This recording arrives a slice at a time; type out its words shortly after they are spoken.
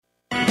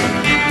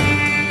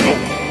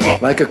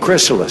Like a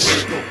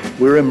chrysalis,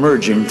 we're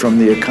emerging from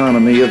the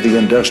economy of the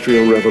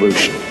Industrial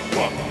Revolution,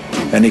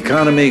 an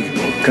economy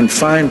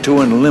confined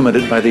to and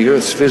limited by the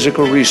Earth's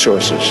physical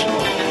resources,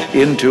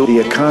 into the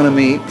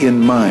economy in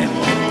mind,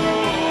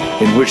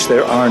 in which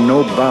there are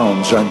no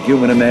bounds on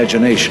human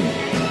imagination,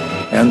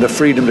 and the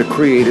freedom to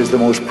create is the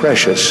most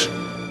precious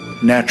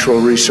natural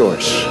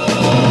resource.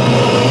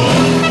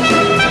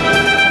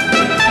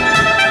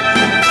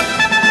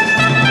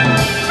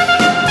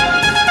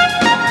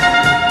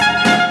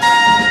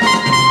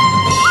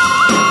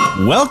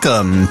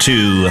 Welcome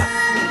to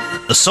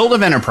The Soul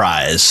of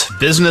Enterprise,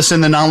 Business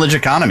in the Knowledge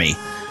Economy,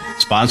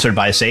 sponsored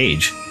by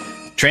Sage,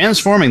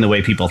 transforming the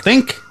way people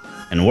think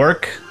and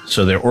work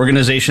so their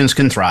organizations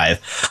can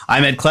thrive.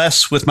 I'm Ed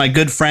Kless with my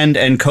good friend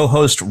and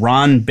co-host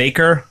Ron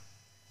Baker.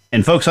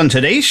 And folks, on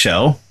today's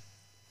show,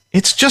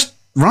 it's just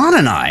Ron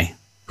and I.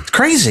 It's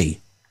crazy.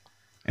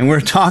 And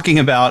we're talking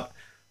about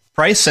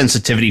price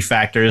sensitivity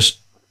factors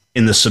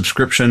in the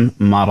subscription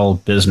model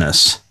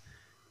business.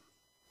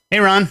 Hey,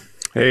 Ron.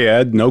 Hey,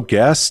 Ed, no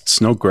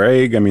guests, no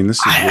Greg. I mean, this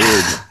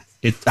is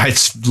weird.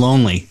 It's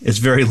lonely. It's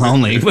very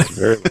lonely. It's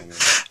very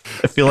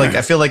lonely.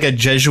 I feel like a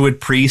Jesuit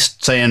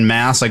priest saying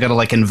mass. I got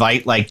to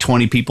invite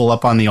 20 people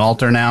up on the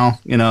altar now,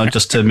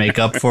 just to make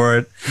up for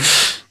it.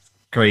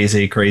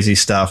 Crazy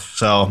stuff.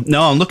 So,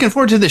 no, I'm looking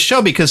forward to this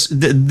show because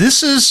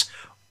this is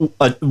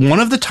one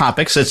of the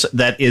topics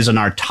that is in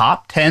our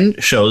top 10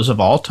 shows of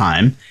all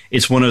time.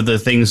 It's one of the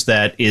things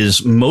that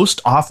is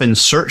most often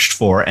searched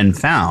for and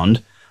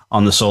found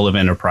on the Soul of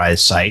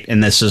Enterprise site,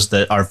 and this is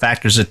our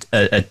factors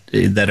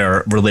that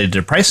are related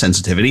to price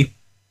sensitivity.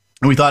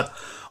 And we thought,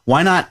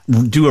 why not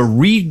do a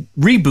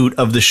reboot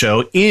of the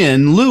show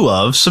in lieu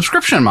of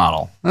subscription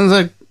model? I was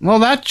like, well,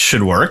 that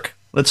should work.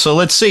 Let's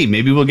see.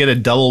 Maybe we'll get a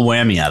double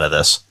whammy out of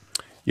this.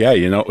 Yeah,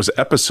 it was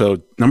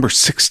episode number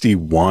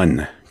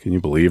 61. Can you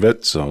believe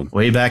it? So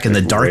way back in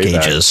the dark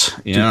ages,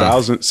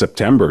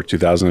 September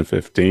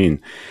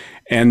 2015,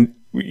 and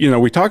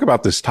we talk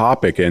about this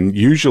topic, and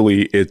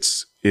usually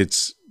it's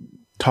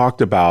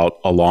talked about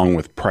along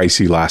with price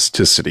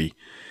elasticity.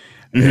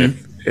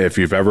 Mm-hmm. If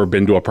you've ever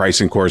been to a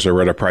pricing course or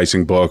read a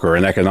pricing book or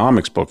an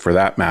economics book for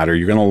that matter,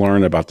 you're going to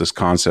learn about this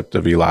concept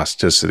of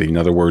elasticity. In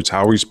other words,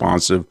 how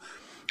responsive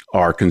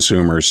are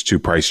consumers to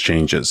price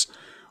changes?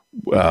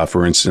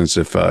 For instance,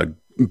 if a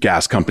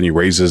gas company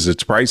raises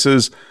its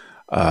prices,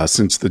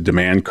 since the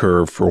demand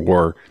curve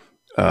for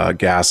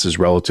gas is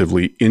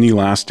relatively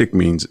inelastic,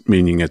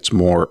 meaning it's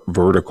more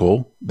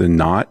vertical than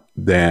not,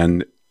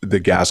 then the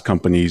gas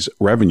company's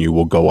revenue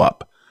will go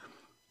up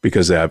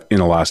because they have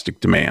inelastic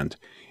demand.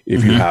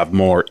 If you have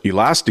more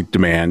elastic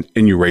demand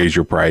and you raise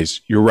your price,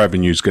 your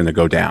revenue is going to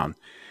go down.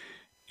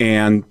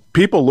 And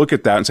people look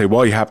at that and say,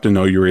 well, you have to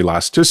know your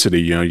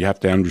elasticity. You have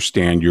to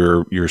understand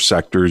your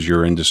sector's,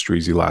 your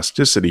industry's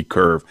elasticity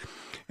curve.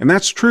 And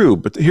that's true.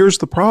 But here's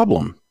the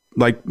problem.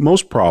 Like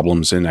most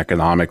problems in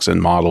economics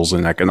and models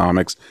in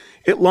economics,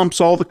 it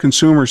lumps all the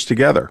consumers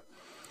together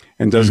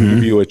and doesn't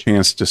give you a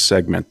chance to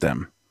segment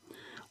them.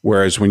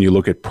 Whereas when you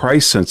look at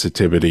price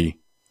sensitivity,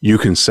 you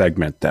can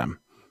segment them.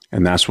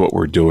 And that's what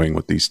we're doing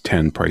with these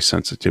 10 price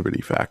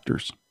sensitivity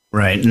factors.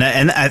 Right.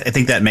 And I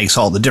think that makes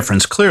all the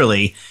difference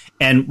clearly.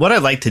 And what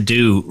I'd like to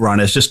do, Ron,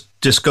 is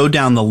just go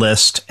down the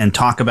list and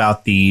talk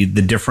about the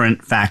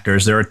different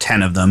factors. There are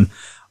 10 of them.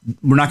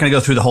 We're not going to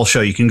go through the whole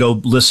show. You can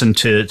go listen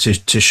to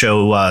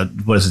show,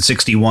 what is it,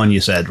 61,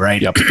 you said,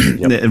 right? Yep.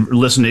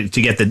 Listen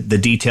to get the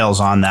details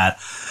on that.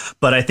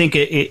 But I think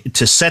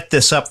to set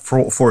this up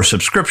for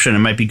subscription, it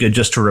might be good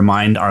just to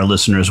remind our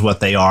listeners what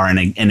they are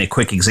and a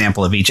quick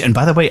example of each. And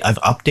by the way, I've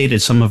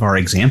updated some of our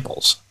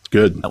examples.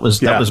 Good. That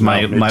was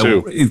my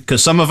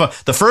because some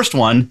of the first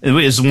one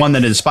is one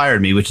that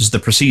inspired me, which is the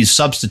perceived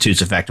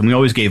substitutes effect. And we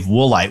always gave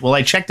Woolite. Well,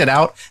 I checked it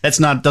out.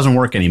 Doesn't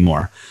work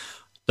anymore.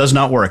 Does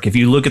not work. If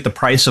you look at the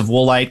price of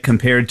Woolite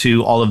compared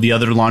to all of the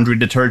other laundry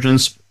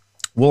detergents,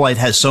 Woolite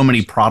has so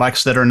many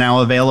products that are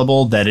now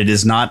available that it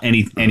is not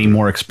any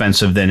more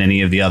expensive than any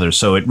of the others.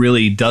 So it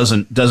really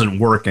doesn't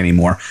work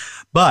anymore.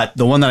 But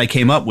the one that I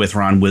came up with,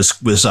 Ron, was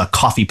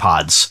coffee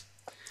pods.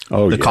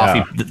 Oh, the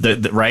coffee,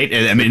 right?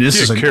 I mean, this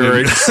is a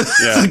Keurig.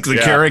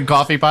 Keurig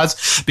coffee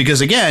pods. Because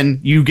again,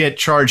 you get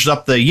charged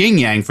up the yin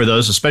yang for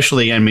those,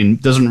 especially, I mean,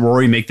 doesn't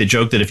Rory make the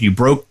joke that if you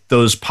broke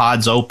those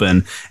pods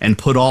open and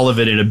put all of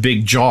it in a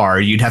big jar,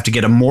 you'd have to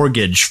get a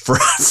mortgage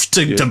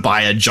to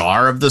buy a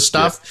jar of the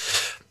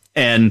stuff? Yeah.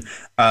 And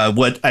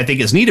what I think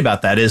is neat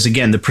about that is,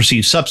 again, the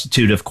perceived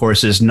substitute, of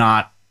course, is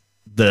not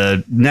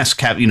the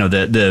Nescafe,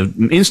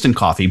 the instant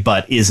coffee,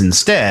 but is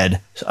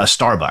instead a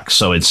Starbucks.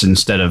 So it's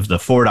instead of the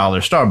 $4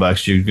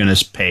 Starbucks, you're going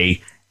to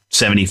pay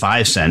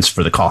 75 cents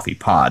for the coffee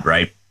pod,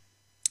 right?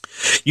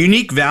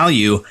 Unique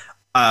value.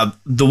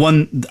 The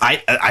one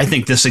I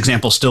think this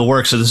example still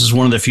works. So this is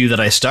one of the few that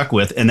I stuck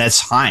with, and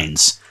that's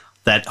Heinz.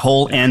 That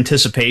whole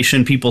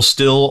anticipation, people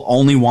still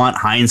only want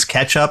Heinz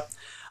ketchup.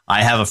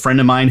 I have a friend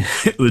of mine,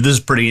 this is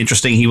pretty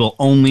interesting. He will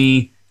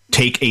only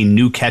take a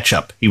new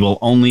ketchup. He will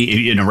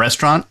only, in a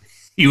restaurant,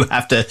 he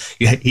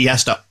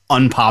has to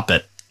unpop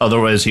it.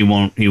 Otherwise, he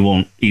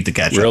won't eat the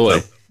ketchup.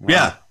 Really?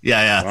 Yeah.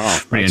 Wow,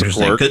 Pretty that's a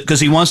interesting. quirk. Because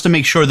he wants to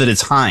make sure that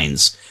it's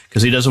Heinz,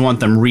 because he doesn't want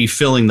them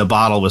refilling the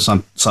bottle with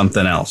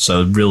something else.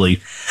 So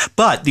really,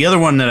 but the other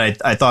one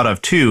that I thought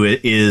of too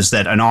is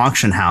that an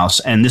auction house,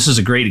 and this is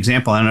a great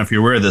example. I don't know if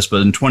you're aware of this,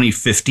 but in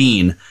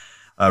 2015,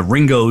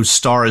 Ringo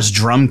Starr's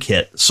drum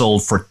kit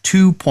sold for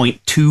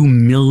 $2.2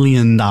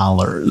 million.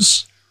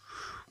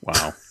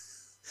 Wow.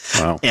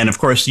 And of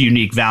course, the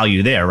unique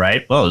value there,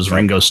 right? Well, it was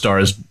Ringo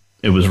Starr's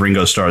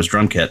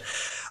drum kit.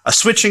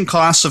 Switching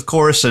costs, of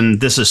course, and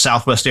this is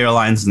Southwest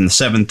Airlines and the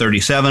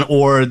 737,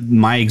 or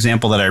my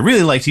example that I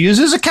really like to use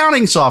is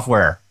accounting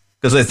software,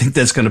 because I think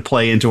that's going to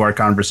play into our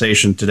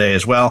conversation today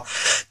as well.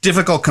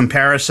 Difficult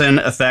comparison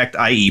effect,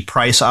 i.e.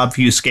 price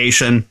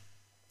obfuscation.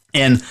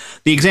 And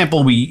the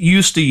example we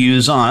used to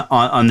use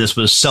on this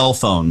was cell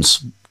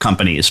phones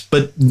companies.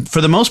 But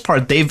for the most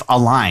part, they've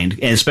aligned,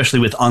 and especially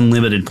with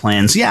unlimited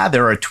plans. Yeah,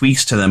 there are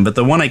tweaks to them, but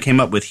the one I came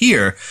up with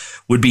here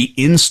would be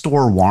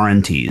in-store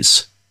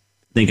warranties.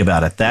 Think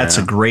about it. That's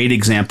a great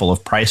example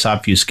of price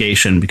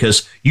obfuscation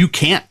because you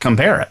can't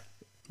compare it.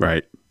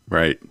 Right.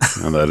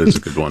 Now, that is a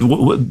good one.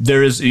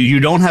 You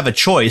don't have a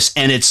choice,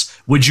 and it's,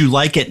 would you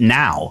like it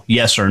now?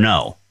 Yes or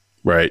no?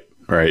 Right.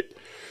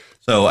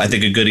 So I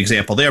think a good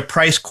example there.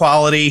 Price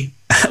quality,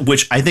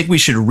 which I think we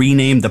should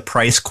rename the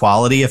price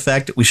quality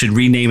effect. We should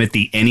rename it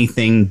the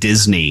anything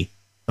Disney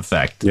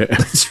effect. Yeah.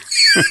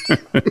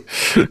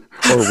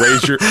 Or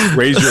raise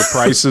your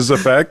prices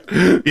effect.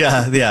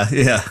 Yeah.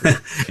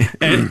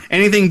 And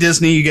anything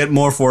Disney you get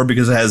more for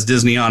because it has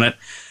Disney on it.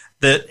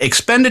 The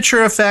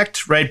expenditure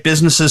effect, right?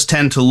 Businesses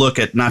tend to look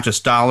at not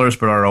just dollars,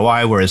 but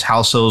ROI, whereas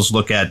households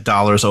look at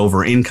dollars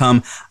over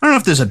income. I don't know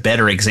if there's a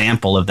better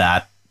example of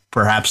that.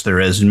 Perhaps there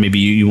is, and maybe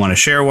you want to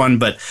share one,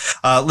 but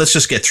let's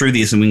just get through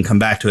these and we can come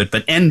back to it.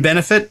 But end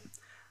benefit,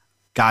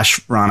 gosh,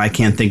 Ron, I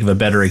can't think of a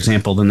better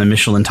example than the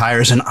Michelin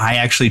tires, and I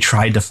actually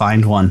tried to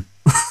find one.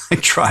 I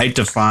tried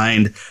to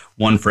find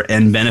one for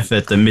end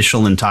benefit, the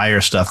Michelin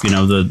tire stuff. You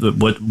know,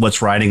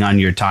 what's riding on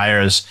your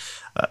tires.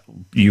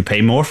 You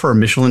pay more for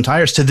Michelin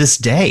tires to this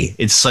day.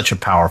 It's such a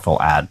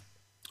powerful ad.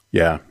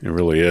 Yeah, it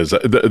really is.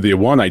 The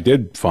one I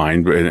did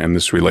find, and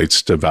this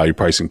relates to Value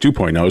Pricing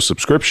 2.0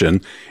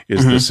 subscription,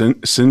 is the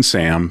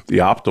Synsam, the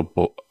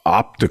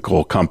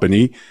optical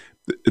company,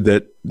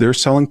 that they're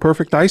selling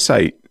perfect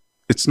eyesight.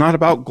 It's not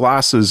about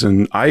glasses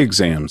and eye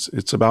exams.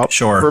 It's about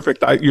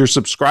perfect. You're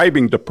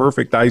subscribing to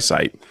perfect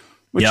eyesight,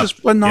 which is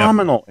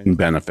phenomenal in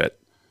benefit.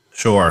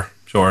 Sure.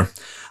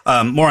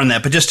 More on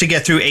that, but just to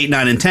get through 8,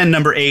 9, and 10.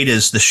 Number 8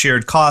 is the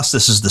shared cost.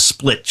 This is the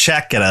split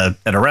check at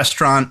a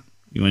restaurant.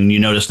 When you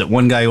notice that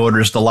one guy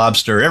orders the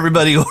lobster,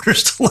 everybody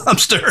orders the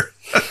lobster,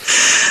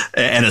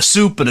 and a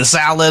soup and a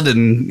salad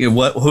and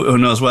who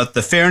knows what.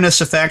 The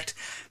fairness effect.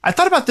 I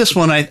thought about this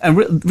one. I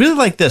really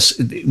like this.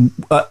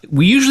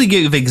 We usually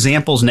give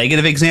examples,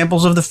 negative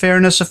examples of the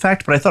fairness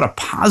effect, but I thought a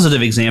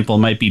positive example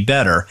might be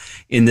better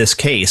in this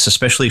case,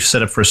 especially if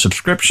set up for a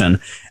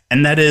subscription,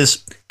 and that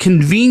is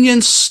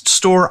convenience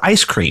store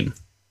ice cream.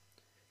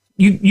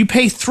 You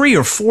pay 3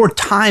 or 4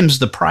 times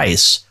the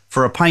price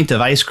for a pint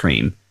of ice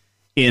cream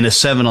in a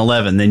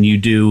 7-Eleven than you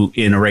do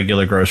in a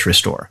regular grocery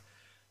store.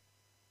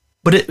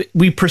 But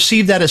we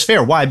perceive that as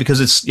fair. Why?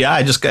 Because it's,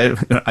 I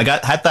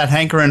had that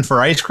hankering for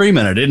ice cream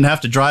and I didn't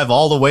have to drive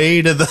all the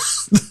way to the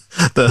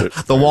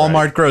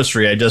Walmart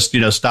grocery. I just,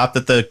 stopped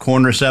at the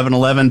corner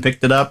 7-Eleven,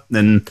 picked it up,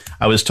 and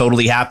I was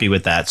totally happy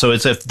with that. So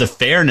it's the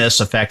fairness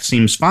effect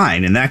seems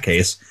fine in that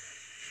case.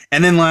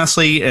 And then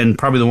lastly, and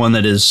probably the one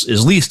that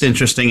is least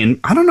interesting, and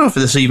I don't know if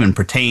this even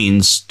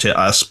pertains to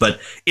us, but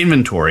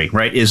inventory,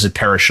 right? Is it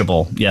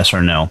perishable? Yes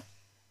or no?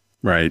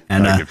 Right.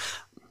 And like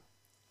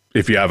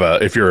if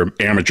you're an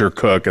amateur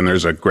cook and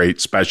there's a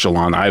great special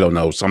on, I don't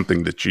know,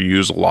 something that you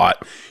use a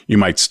lot, you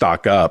might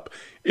stock up.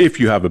 If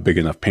you have a big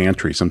enough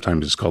pantry,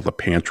 sometimes it's called the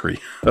pantry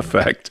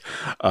effect.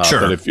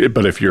 Sure.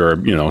 But if you're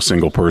a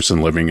single person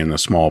living in a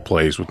small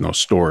place with no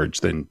storage,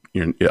 then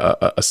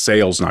a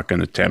sale's not going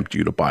to tempt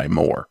you to buy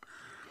more.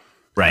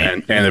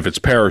 Right. And if it's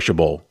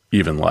perishable,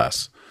 even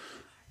less.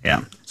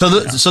 Yeah. So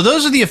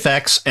those are the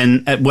effects.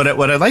 And what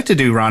I'd like to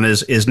do, Ron,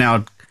 is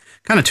now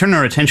kind of turn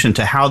our attention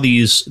to how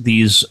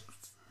these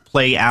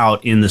play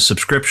out in the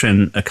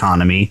subscription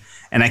economy.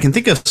 And I can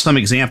think of some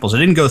examples. I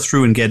didn't go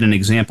through and get an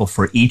example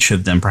for each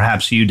of them.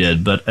 Perhaps you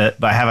did, but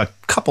I have a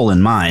couple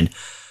in mind.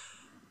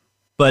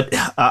 But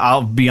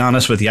I'll be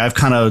honest with you. I've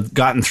kind of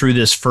gotten through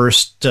this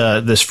first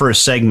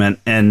segment,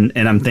 and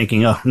I'm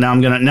thinking, now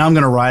I'm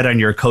gonna ride on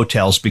your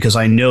coattails because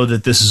I know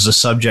that this is a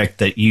subject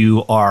that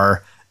you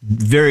are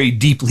very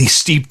deeply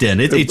steeped in.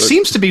 It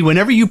seems to be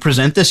whenever you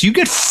present this, you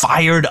get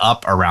fired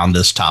up around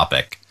this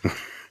topic.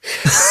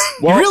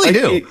 Well, you really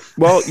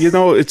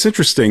do. It's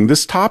interesting.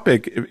 This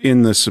topic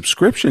in the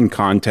subscription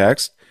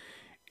context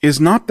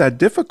is not that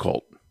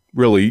difficult,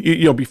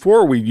 really.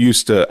 Before we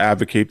used to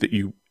advocate that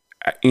you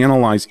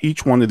analyze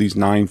each one of these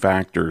 9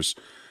 factors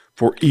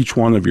for each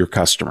one of your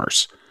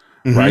customers,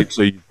 right?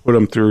 So you put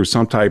them through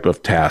some type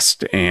of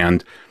test,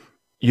 and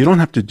you don't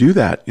have to do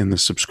that in the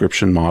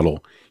subscription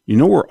model. You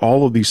know where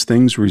all of these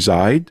things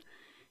reside?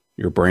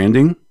 Your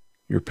branding,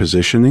 your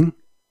positioning,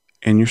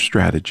 and your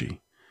strategy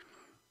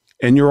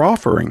and your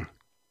offering.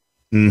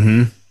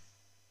 Mm-hmm.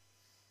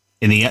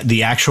 And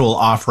the actual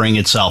offering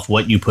itself,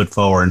 what you put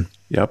forward.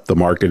 Yep, the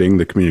marketing,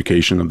 the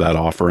communication of that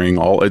offering,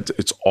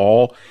 it's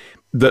all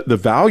the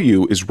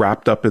value is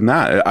wrapped up in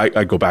that.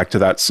 I go back to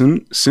that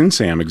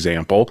SynSam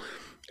example.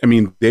 I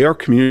mean, they are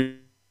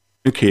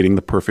communicating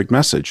the perfect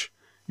message.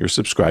 You're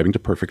subscribing to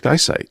Perfect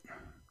Eyesight.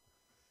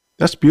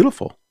 That's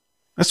beautiful.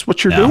 That's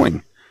what you're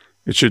doing.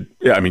 It should,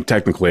 I mean,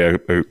 technically,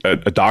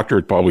 a doctor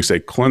would probably say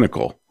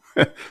clinical.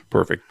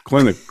 Perfect.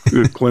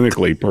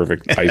 Clinically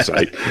perfect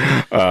eyesight.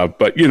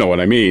 But you know what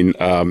I mean?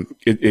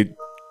 It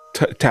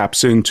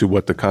taps into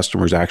what the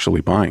customer is actually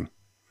buying.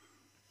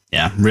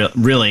 Yeah,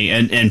 really.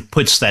 And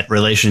puts that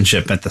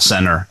relationship at the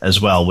center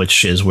as well,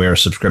 which is where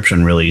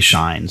subscription really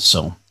shines.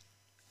 So,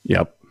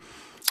 yep.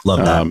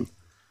 Love that.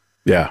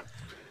 Yeah.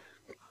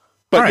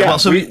 But all right, well,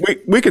 so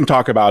we can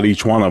talk about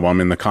each one of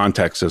them in the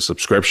context of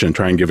subscription,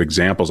 try and give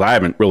examples. I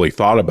haven't really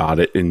thought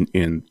about it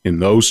in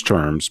those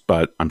terms,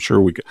 but I'm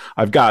sure we could.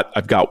 I've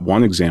got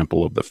one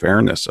example of the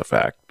fairness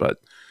effect,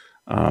 but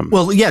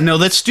well, yeah, no,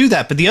 let's do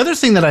that. But the other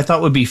thing that I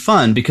thought would be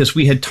fun, because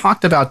we had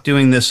talked about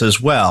doing this as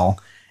well,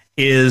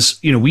 is,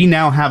 you know, we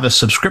now have a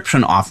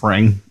subscription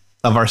offering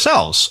of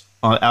ourselves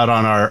out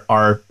on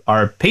our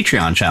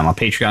Patreon channel,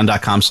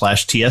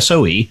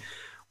 patreon.com/TSOE,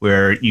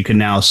 where you can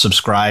now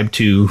subscribe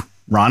to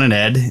Ron and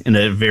Ed in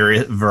a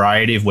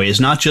variety of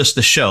ways, not just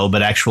the show,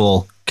 but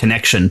actual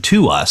connection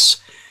to us.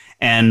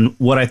 And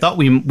what I thought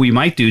we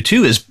might do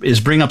too is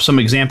bring up some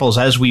examples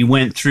as we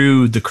went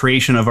through the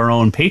creation of our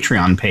own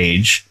Patreon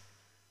page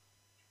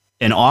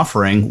and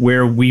offering,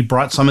 where we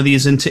brought some of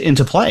these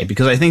into play,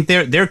 because I think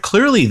they're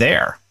clearly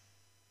there.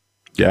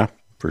 Yeah,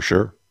 for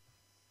sure.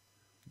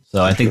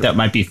 So I think that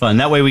might be fun.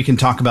 That way we can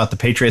talk about the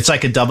Patreon. It's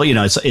like a double, you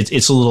know,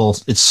 it's a little,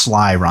 it's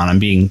sly, Ron. I'm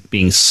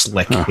being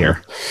slick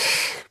here.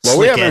 Well,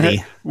 we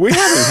haven't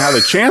had a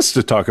chance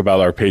to talk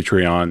about our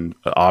Patreon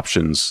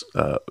options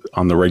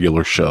on the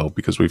regular show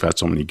because we've had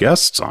so many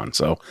guests on.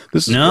 So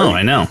this is great.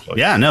 I know.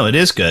 Yeah, no, it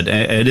is good.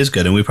 It is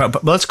good,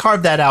 and let's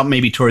carve that out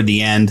maybe toward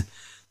the end,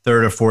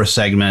 third or fourth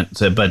segment.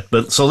 So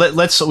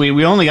let's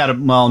we only got a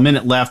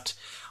minute left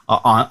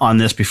on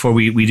this before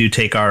we do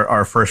take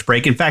our first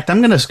break. In fact,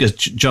 I'm going to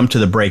jump to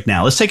the break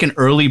now. Let's take an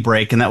early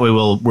break, and that way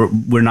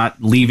we're not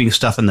leaving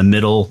stuff in the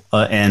middle,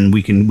 and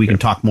we can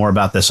talk more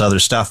about this other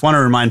stuff. Want to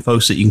remind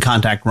folks that you can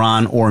contact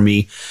Ron or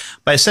me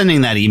by sending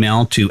that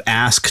email to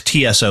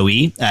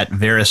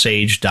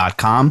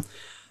asktsoe@verisage.com.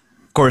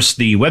 Of course,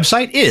 the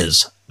website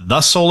is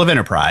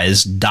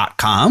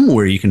thesoulofenterprise.com,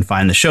 where you can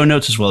find the show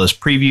notes as well as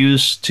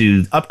previews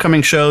to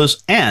upcoming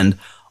shows and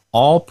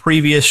all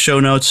previous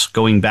show notes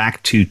going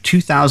back to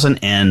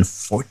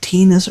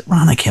 2014. Is it,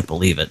 Ron? I can't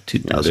believe it.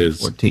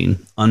 2014.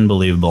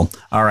 Unbelievable.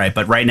 All right.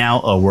 But right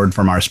now, a word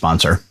from our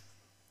sponsor.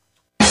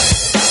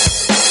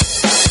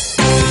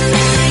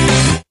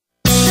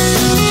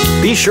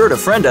 Be sure to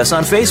friend us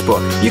on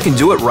Facebook. You can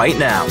do it right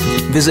now.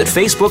 Visit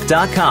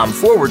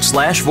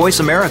facebook.com/Voice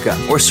America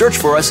or search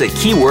for us at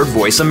keyword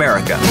Voice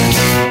America.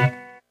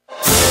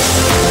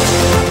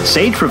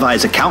 Sage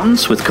provides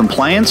accountants with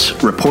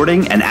compliance,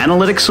 reporting, and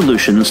analytic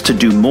solutions to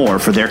do more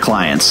for their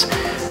clients.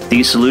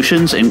 These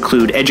solutions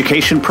include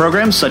education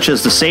programs such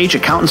as the Sage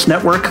Accountants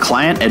Network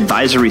Client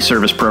Advisory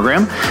Service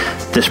Program.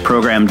 This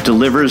program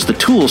delivers the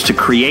tools to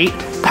create,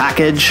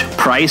 package,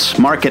 price,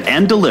 market,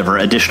 and deliver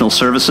additional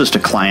services to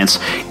clients,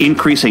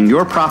 increasing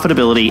your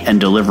profitability and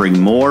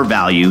delivering more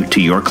value to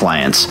your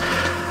clients.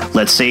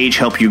 Let Sage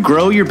help you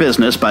grow your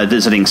business by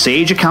visiting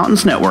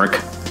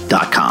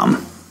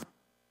sageaccountantsnetwork.com.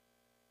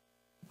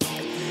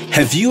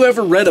 Have you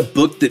ever read a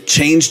book that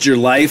changed your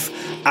life?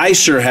 I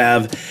sure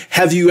have.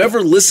 Have you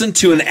ever listened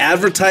to an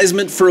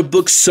advertisement for a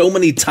book so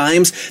many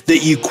times that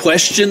you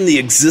question the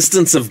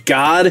existence of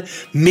God?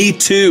 Me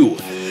too.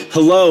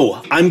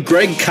 Hello, I'm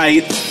Greg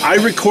Kite. I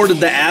recorded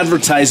the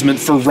advertisement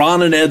for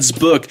Ron and Ed's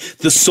book,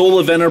 The Soul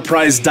of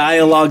Enterprise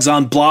Dialogues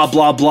on blah,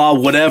 blah, blah,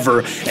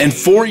 whatever. And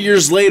 4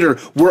 years later,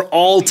 we're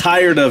all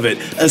tired of it,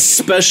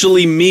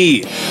 especially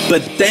me.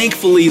 But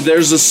thankfully,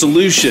 there's a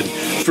solution.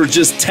 For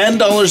just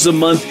 $10 a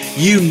month,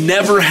 you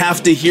never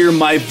have to hear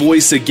my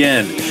voice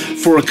again.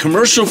 For a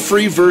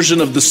commercial-free version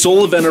of The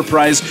Soul of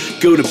Enterprise,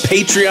 go to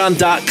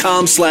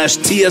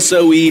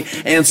patreon.com/TSOE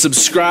and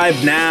subscribe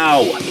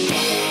now.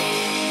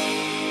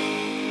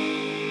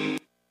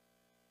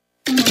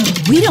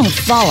 We don't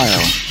follow,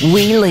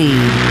 we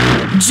lead.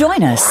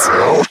 Join us,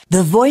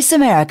 the Voice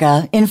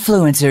America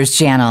Influencers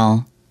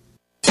Channel.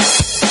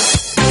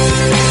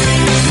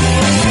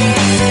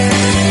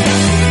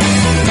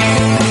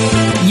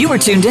 You are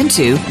tuned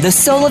into The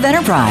Soul of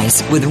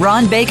Enterprise with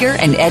Ron Baker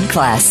and Ed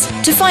Kless.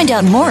 To find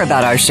out more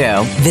about our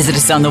show, visit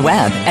us on the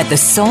web at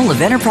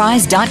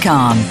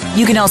thesoulofenterprise.com.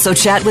 You can also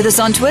chat with us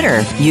on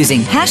Twitter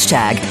using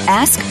hashtag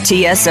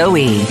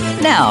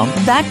AskTSOE. Now,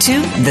 back to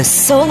The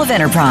Soul of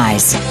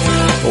Enterprise.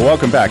 Well,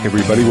 welcome back,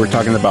 everybody. We're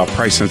talking about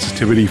price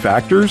sensitivity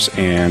factors,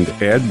 and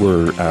Ed,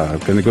 we're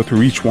going to go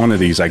through each one of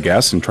these, I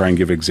guess, and try and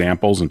give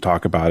examples and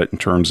talk about it in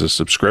terms of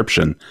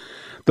subscription.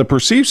 The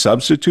perceived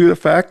substitute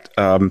effect,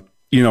 and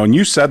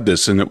you said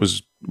this, and it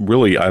was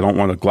really, I don't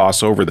want to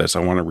gloss over this. I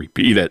want to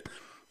repeat it.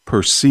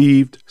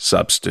 Perceived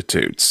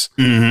substitutes,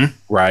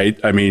 right?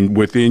 I mean,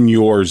 within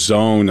your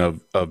zone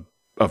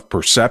of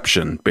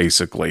perception,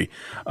 basically.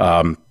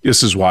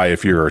 This is why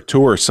if you're a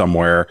tourist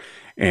somewhere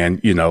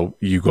and,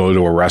 you go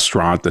to a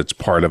restaurant that's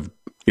part of,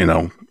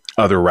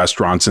 other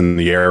restaurants in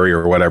the area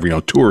or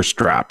whatever, tourist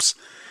traps,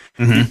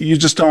 you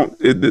just don't,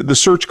 the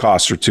search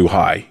costs are too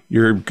high.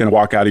 You're going to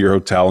walk out of your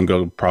hotel and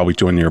go probably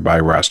to a nearby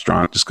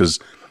restaurant just because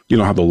you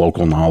don't have the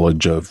local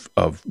knowledge of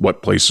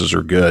what places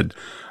are good.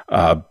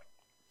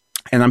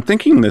 And I'm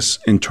thinking this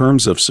in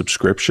terms of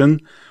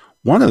subscription.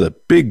 One of the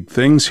big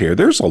things here,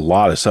 there's a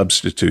lot of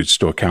substitutes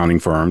to accounting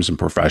firms and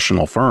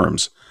professional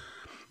firms.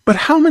 But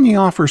how many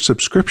offer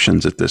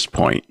subscriptions at this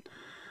point?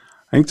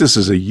 I think this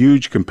is a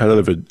huge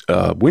competitive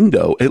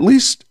window, at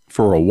least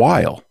for a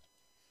while.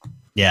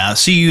 Yeah,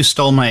 see, you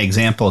stole my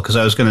example because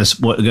I was going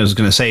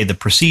to say the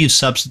perceived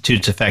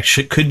substitutes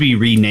effect could be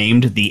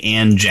renamed the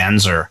Ann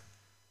Janzer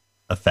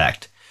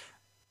effect,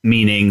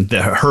 meaning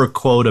her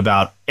quote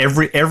about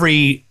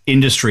every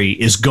industry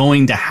is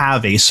going to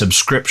have a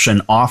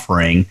subscription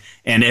offering,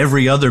 and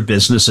every other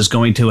business is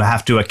going to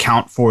have to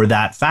account for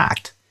that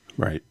fact.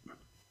 Right.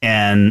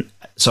 And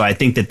so I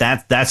think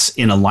that's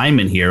in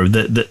alignment here.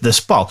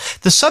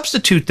 The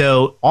substitute,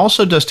 though,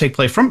 also does take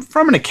place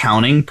from an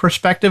accounting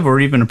perspective or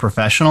even a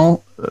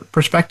professional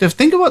perspective.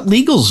 Think of what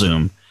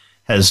LegalZoom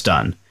has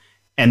done,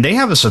 and they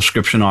have a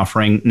subscription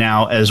offering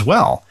now as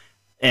well.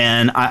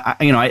 And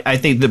I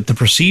think that the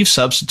perceived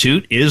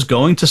substitute is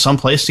going to some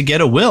place to get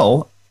a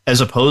will,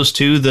 as opposed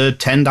to the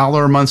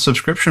 $10 a month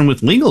subscription with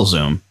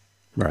LegalZoom.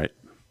 Right.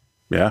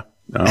 Yeah.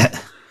 No.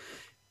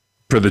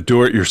 For the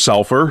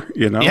do-it-yourselfer,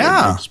 it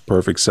makes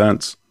perfect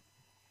sense.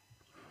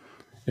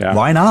 Yeah.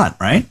 Why not,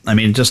 right? I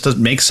mean, it just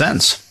doesn't make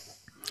sense.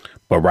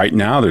 But right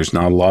now, there's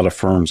not a lot of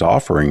firms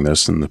offering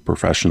this in the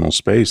professional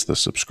space, the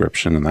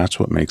subscription, and that's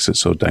what makes it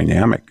so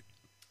dynamic,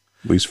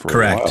 at least for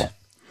a while.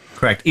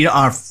 Correct.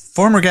 Our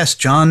former guest,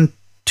 John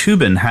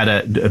Toobin,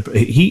 had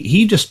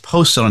he just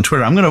posted on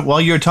Twitter.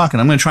 While you're talking,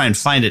 I'm going to try and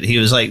find it. He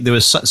was like, there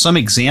was some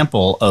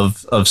example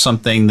of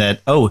something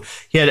that,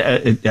 he had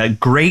a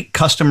great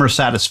customer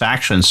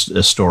satisfaction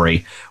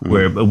story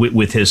where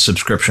with his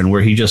subscription,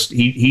 where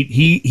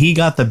he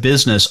got the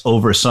business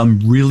over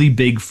some really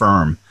big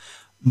firm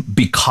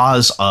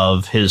because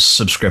of his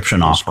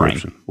subscription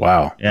offering.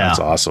 Wow. Yeah. That's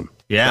awesome.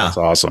 Yeah. That's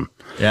awesome.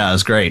 Yeah,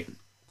 it's great.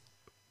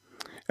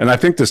 And I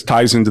think this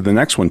ties into the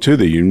next one too,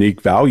 the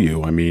unique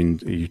value. I mean,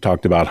 you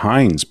talked about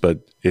Heinz, but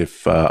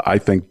if I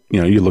think,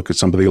 you look at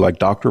somebody like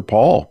Dr.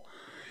 Paul,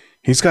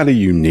 he's got a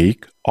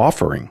unique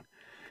offering.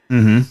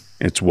 Mm-hmm.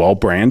 It's well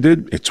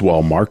branded, it's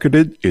well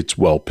marketed, it's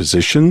well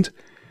positioned.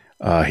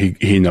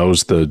 He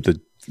knows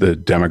the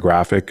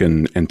demographic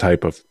and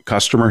type of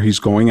customer he's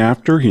going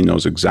after. He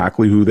knows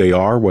exactly who they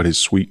are, what his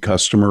sweet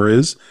customer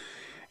is.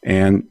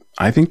 And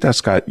I think that's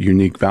got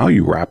unique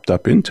value wrapped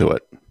up into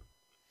it.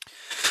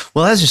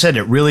 Well, as you said,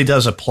 it really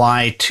does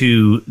apply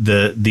to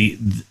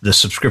the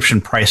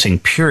subscription pricing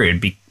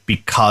period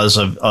because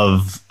of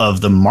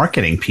the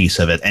marketing piece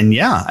of it. And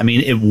yeah, I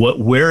mean,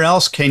 where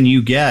else can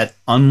you get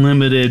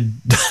unlimited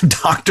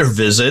doctor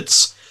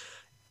visits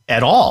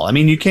at all? I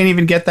mean, you can't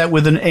even get that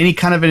with any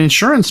kind of an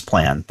insurance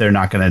plan. They're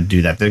not going to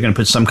do that. They're going to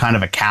put some kind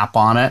of a cap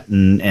on it,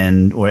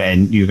 and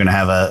you're going to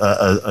have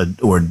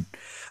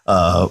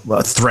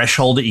a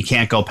threshold that you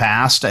can't go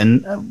past.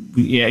 And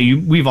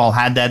we've all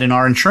had that in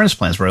our insurance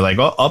plans where like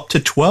up to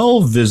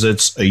 12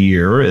 visits a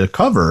year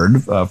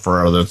covered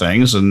for other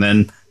things. And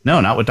then no,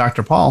 not with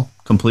Dr. Paul,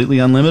 completely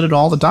unlimited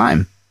all the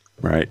time.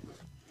 Right.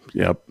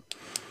 Yep.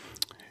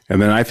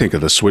 And then I think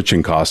of the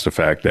switching cost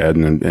effect, Ed,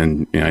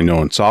 and I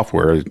know in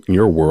software, in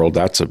your world,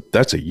 that's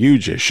a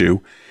huge issue.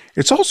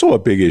 It's also a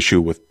big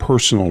issue with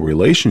personal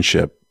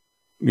relationship,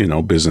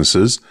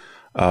 businesses.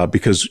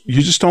 Because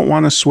you just don't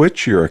want to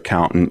switch your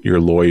accountant, your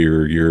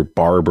lawyer, your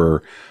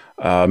barber.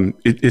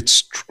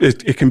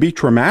 It can be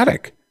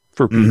traumatic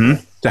for people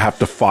to have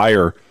to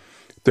fire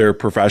their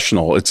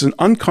professional. It's an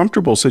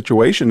uncomfortable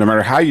situation, no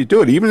matter how you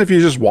do it. Even if you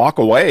just walk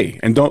away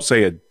and don't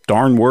say a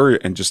darn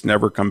word and just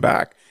never come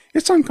back,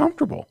 it's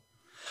uncomfortable.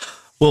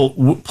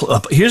 Well,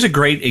 here's a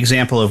great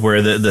example of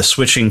where the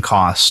switching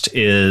cost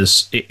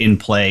is in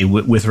play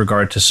with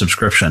regard to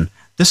subscription.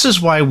 This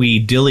is why we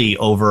dilly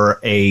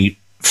over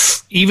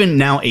even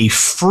now a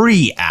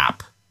free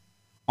app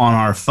on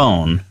our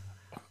phone.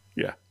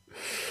 Yeah.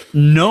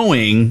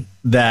 Knowing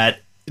that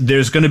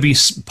there's going to be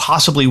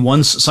possibly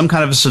some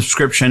kind of a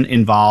subscription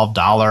involved,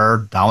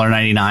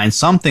 $1.99,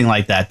 something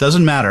like that.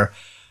 Doesn't matter.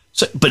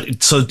 So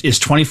is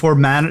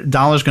 $24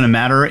 going to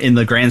matter in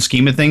the grand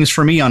scheme of things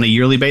for me on a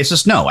yearly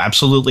basis? No,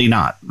 absolutely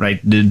not. Right.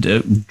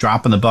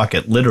 Drop in the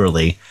bucket,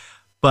 literally.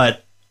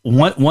 But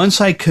once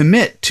I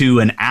commit to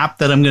an app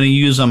that I'm going to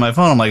use on my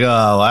phone, I'm like,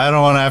 I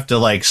don't want to have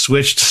to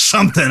switch to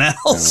something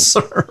else,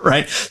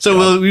 right?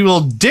 So we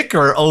will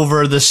dicker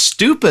over the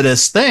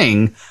stupidest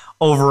thing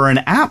over an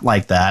app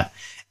like that.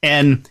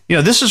 And,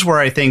 this is where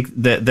I think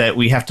that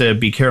we have to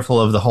be careful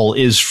of the whole,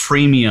 is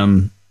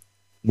freemium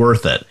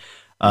worth it?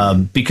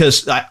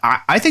 Because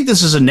I think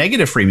this is a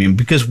negative freemium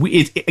because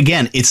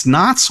it's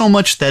not so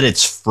much that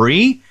it's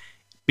free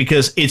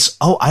because it's,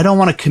 I don't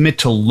want to commit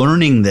to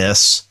learning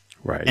this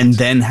and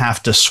then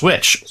have to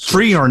switch.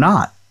 Free or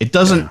not, it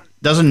doesn't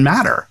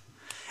matter.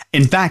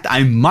 In fact,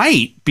 I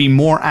might be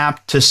more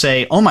apt to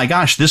say, oh my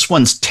gosh, this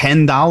one's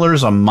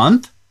 $10 a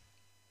month.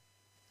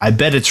 I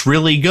bet it's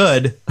really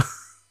good.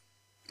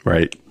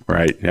 Right.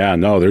 Yeah,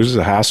 no, there's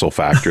a hassle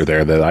factor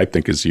there that I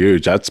think is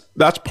huge. That's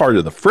part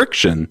of the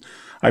friction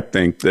I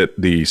think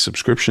that the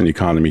subscription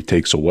economy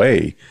takes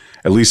away,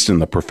 at least in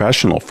the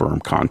professional firm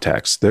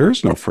context. There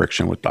is no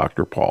friction with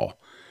Dr. Paul.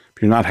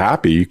 If you're not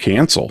happy, you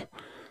cancel.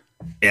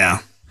 Yeah.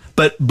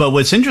 But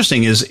what's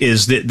interesting is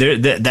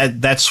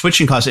that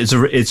switching cost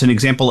it's an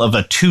example of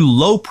a too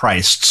low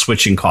priced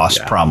switching cost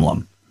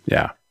problem.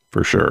 Yeah,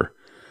 for sure.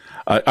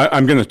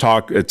 I'm going to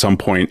talk at some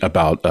point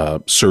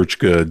about search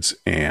goods,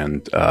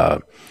 and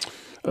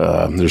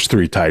there's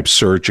three types: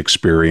 search,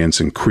 experience,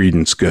 and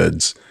credence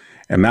goods.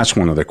 And that's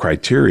one of the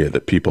criteria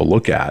that people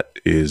look at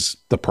is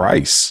the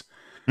price.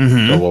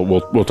 Mm-hmm. So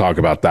we'll talk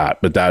about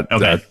that. But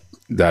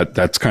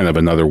that's kind of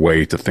another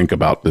way to think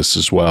about this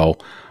as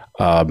well.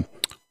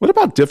 What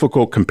about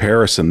difficult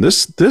comparison?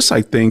 This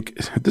I think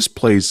this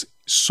plays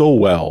so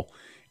well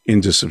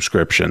into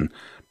subscription,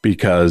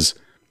 because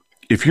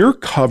if you're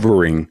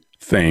covering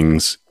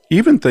things,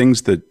 even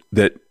things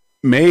that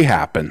may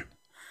happen,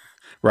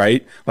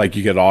 right? Like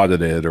you get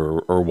audited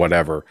or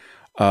whatever,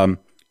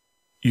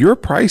 your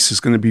price is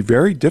going to be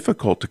very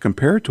difficult to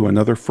compare to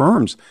another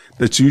firm's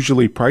that's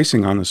usually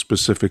pricing on a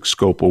specific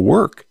scope of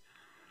work.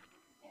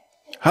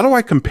 How do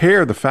I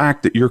compare the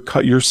fact that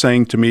you're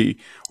saying to me,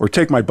 or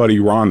take my buddy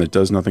Ron that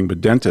does nothing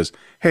but dentists,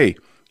 hey,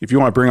 if you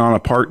want to bring on a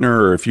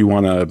partner, or if you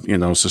want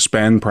to,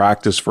 suspend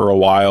practice for a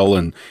while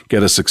and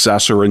get a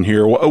successor in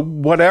here,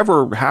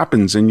 whatever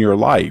happens in your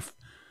life,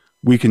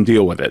 we can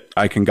deal with it.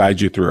 I can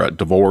guide you through a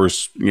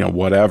divorce,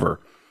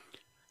 whatever.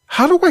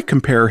 How do I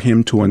compare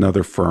him to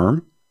another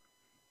firm?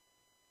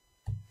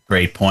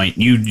 Great point.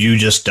 You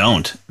just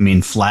don't. I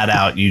mean, flat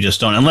out, you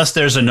just don't. Unless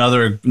there's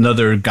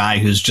another guy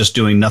who's just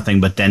doing nothing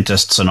but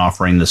dentists and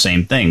offering the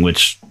same thing,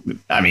 which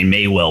I mean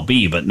may well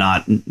be, but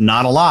not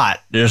a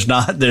lot.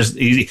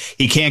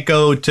 He can't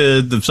go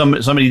to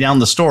somebody down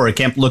the store. He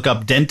can't look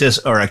up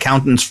dentists or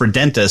accountants for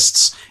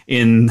dentists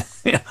in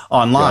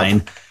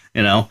online.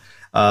 Yep.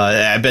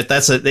 I bet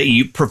that's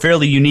a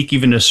fairly unique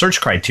even to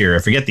search criteria.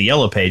 Forget the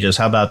yellow pages.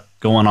 How about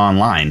going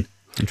online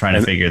and trying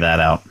to figure that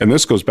out? And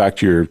this goes back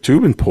to your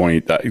Toobin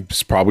point.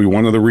 It's probably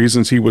one of the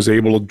reasons he was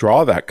able to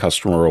draw that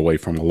customer away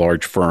from a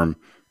large firm,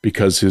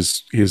 because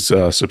his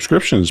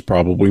subscription is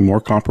probably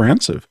more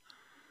comprehensive.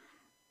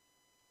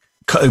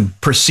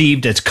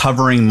 Perceived as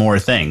covering more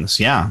things.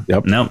 Yeah.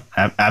 Yep. No,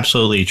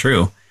 absolutely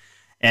true.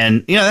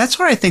 And, that's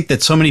where I think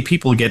that so many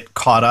people get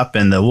caught up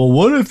in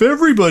what if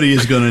everybody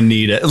is going to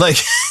need it? Like,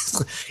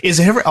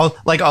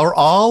 are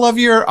all of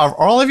your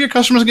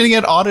customers going to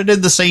get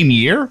audited the same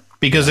year?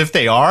 Because if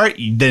they are,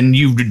 then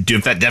you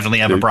definitely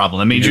have a problem.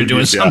 That means you're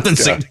doing something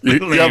significantly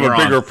wrong. You have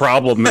a bigger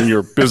problem than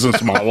your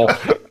business model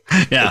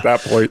at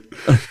that point.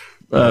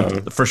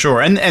 For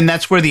sure. And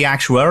that's where the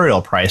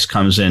actuarial price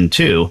comes in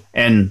too.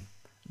 And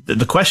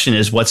the question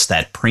is, what's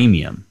that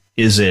premium?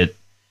 Is it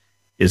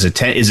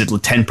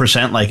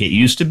 10% like it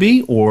used to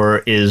be, or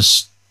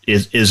is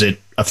it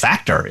a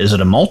factor? Is it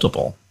a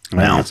multiple?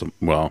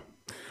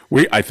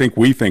 I think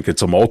we think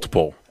it's a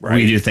multiple, right?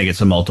 We do think it's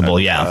a multiple,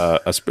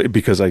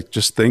 because I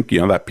just think,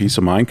 that peace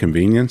of mind,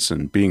 convenience,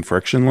 and being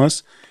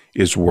frictionless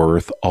is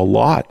worth a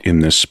lot in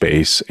this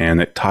space, and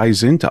it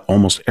ties into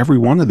almost every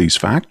one of these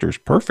factors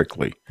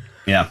perfectly.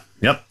 Yeah.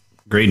 Yep.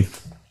 Agreed.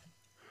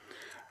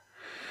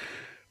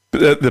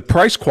 The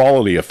price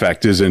quality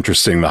effect is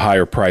interesting. The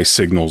higher price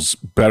signals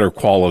better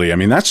quality. I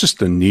mean, that's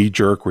just a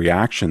knee-jerk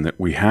reaction that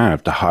we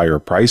have to higher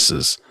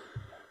prices,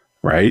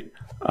 right?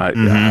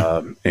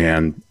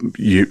 And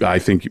I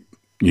think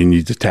you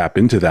need to tap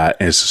into that,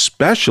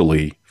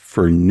 especially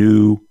for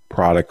new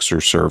products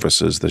or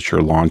services that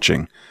you're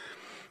launching.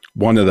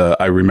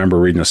 I remember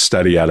reading a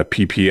study out of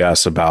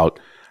PPS about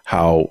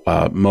how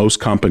most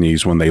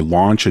companies, when they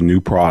launch a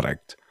new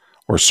product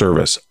or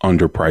service,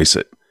 underprice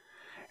it.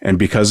 And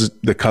because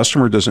the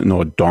customer doesn't know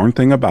a darn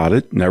thing about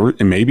it,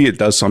 and maybe it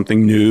does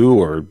something new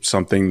or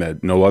something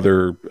that no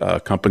other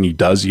company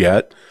does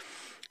yet,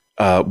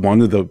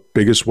 one of the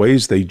biggest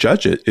ways they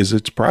judge it is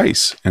its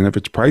price. And if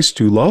it's priced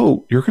too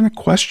low, you're going to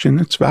question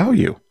its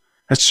value.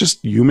 That's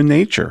just human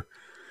nature.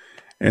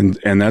 And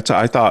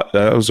I thought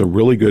that was a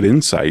really good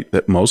insight,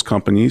 that most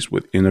companies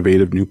with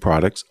innovative new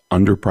products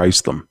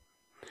underprice them.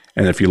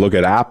 And if you look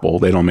at Apple,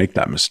 they don't make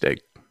that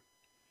mistake.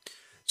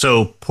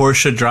 So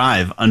Porsche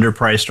Drive,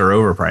 underpriced or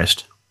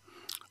overpriced?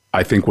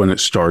 I think when it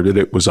started,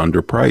 it was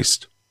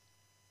underpriced.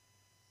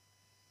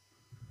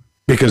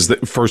 Because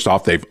first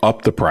off, they've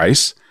upped the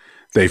price.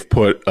 They've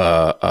put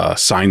a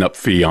sign-up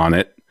fee on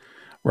it,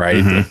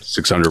 right? Mm-hmm.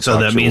 $600. So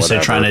that means they're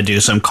trying to do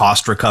some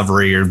cost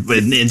recovery, or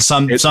in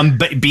some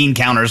bean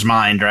counter's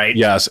mind, right?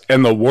 Yes,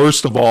 and the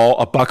worst of all,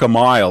 $1 a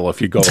mile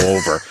if you go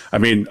over. I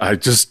mean, I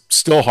just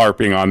still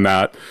harping on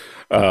that.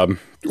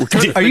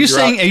 Are you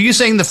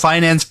saying the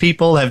finance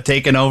people have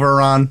taken over,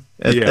 Ron,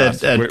 at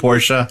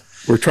Porsche?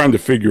 We're trying to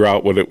figure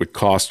out what it would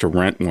cost to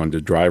rent one to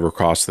drive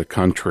across the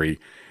country,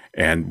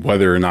 and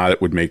whether or not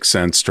it would make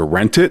sense to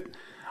rent it,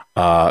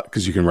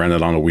 because you can rent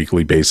it on a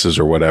weekly basis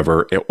or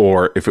whatever,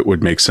 or if it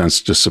would make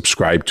sense to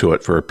subscribe to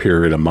it for a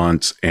period of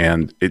months.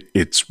 And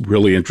it's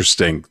really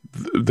interesting.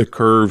 The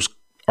curves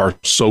are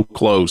so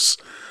close.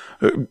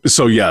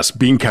 So yes,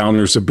 bean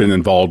counters have been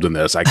involved in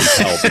this. I can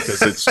tell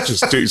because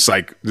it's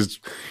like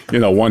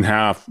one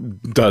half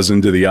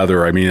dozen to the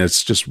other. I mean,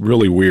 it's just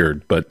really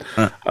weird. But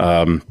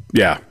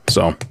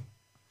so.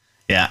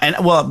 Yeah, and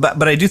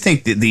but I do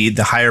think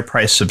the higher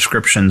price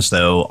subscriptions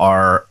though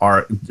are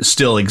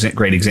still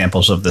great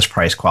examples of this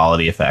price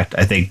quality effect.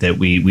 I think that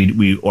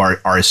we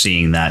are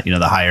seeing that,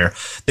 the higher,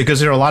 because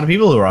there are a lot of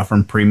people who are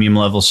offering premium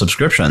level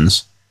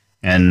subscriptions.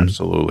 And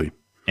absolutely,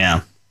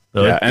 yeah.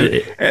 So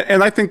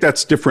and I think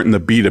that's different in the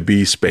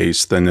B2B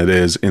space than it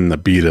is in the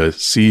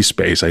B2C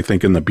space. I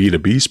think in the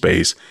B2B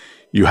space,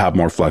 you have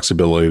more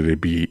flexibility to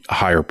be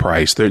higher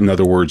priced. In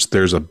other words,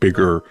 there's a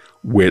bigger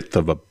width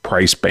of a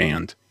price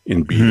band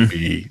in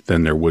B2B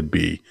than there would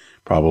be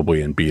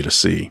probably in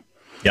B2C.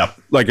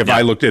 Yep. Like if I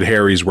looked at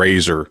Harry's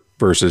Razor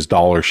versus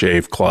Dollar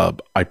Shave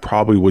Club, I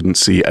probably wouldn't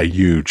see a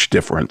huge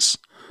difference.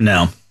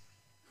 No.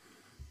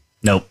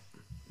 Nope.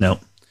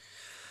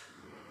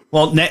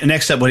 Well,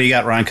 next up, what do you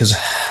got, Ron? Because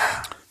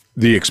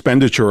the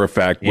expenditure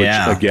effect, which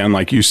again,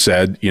 like you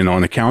said,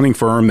 an accounting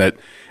firm an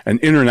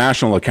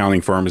international accounting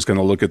firm is going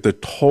to look at the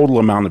total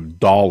amount of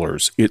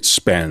dollars it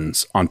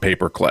spends on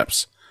paper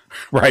clips,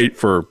 right?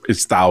 For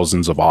its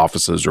thousands of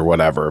offices or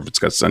whatever, if it's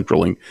got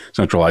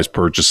centralized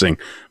purchasing.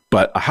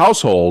 But a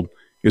household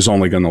is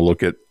only going to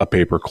look at a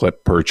paper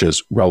clip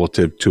purchase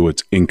relative to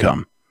its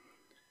income.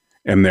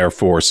 And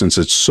therefore, since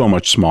it's so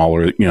much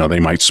smaller, they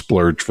might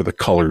splurge for the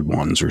colored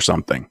ones or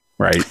something,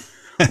 right?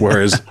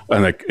 Whereas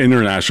an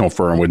international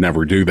firm would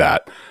never do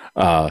that.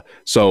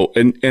 So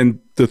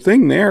the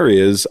thing there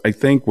is, I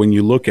think when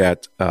you look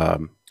at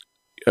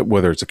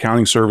whether it's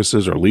accounting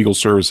services or legal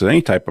services,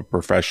 any type of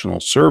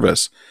professional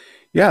service,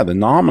 the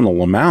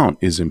nominal amount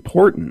is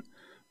important,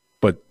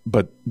 but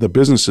the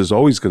business is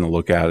always going to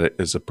look at it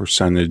as a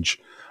percentage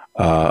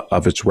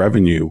of its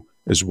revenue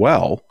as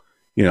well,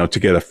 to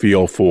get a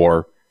feel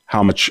for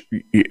how much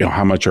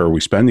are we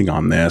spending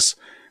on this.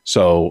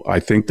 So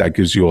I think that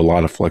gives you a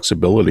lot of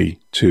flexibility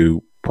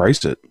to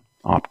price it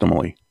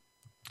optimally.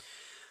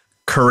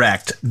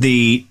 Correct.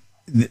 The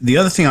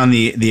other thing on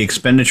the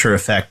expenditure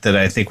effect that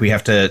I think we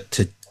have to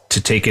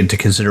take into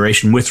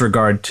consideration with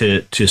regard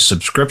to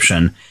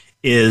subscription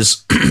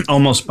is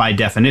almost by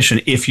definition,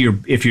 if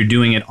you're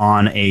doing it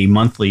on a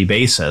monthly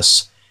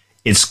basis,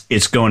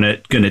 it's going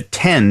to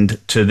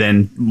tend to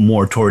then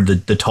more toward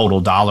the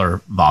total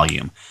dollar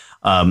volume.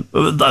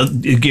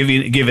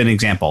 Give an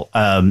example.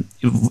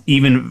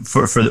 Even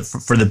for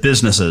the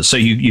businesses. So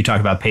you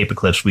talk about paper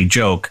clips. We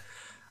joke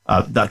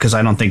because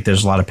I don't think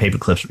there's a lot of paper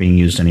clips being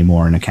used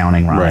anymore in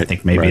accounting. Ron. Right, I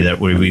think maybe that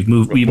we've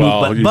moved.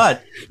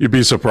 But you'd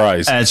be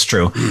surprised. That's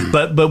true.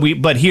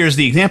 But here's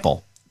the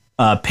example: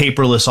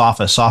 paperless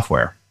office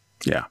software.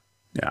 Yeah.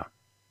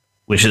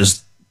 Which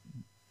is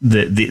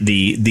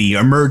the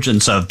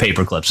emergence of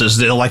paper clips, is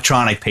the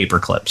electronic paper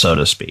clip, so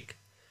to speak.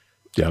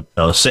 Yep.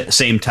 So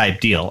same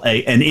type deal.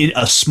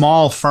 A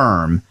small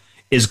firm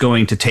is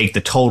going to take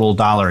the total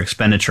dollar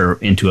expenditure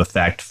into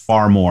effect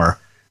far more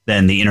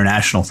than the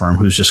international firm,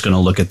 who's just going to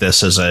look at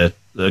this as a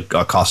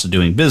cost of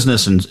doing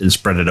business and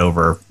spread it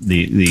over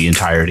the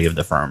entirety of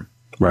the firm.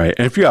 Right.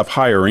 And if you have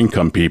higher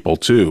income people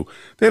too,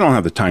 they don't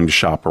have the time to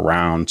shop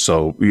around.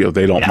 So,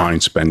 they don't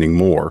mind spending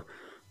more,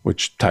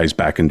 which ties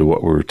back into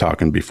what we were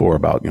talking before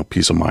about,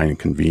 peace of mind and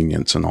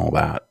convenience and all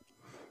that.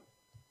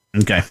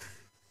 Okay.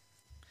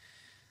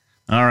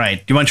 All right.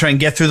 Do you want to try and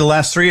get through the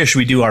last three, or should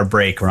we do our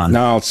break, Ron?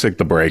 No, let's take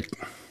the break.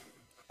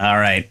 All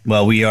right.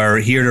 Well, we are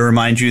here to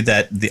remind you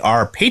that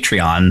our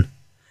Patreon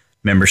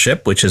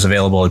membership, which is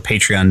available at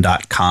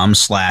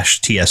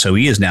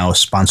patreon.com/TSOE, is now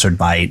sponsored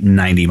by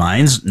 90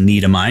 Minds.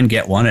 Need a mind?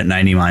 Get one at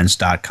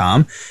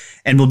 90minds.com.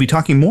 And we'll be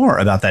talking more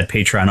about that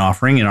Patreon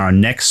offering in our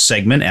next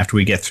segment after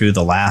we get through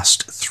the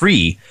last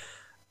three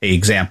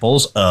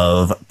examples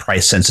of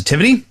price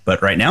sensitivity.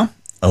 But right now,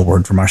 a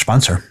word from our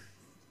sponsor.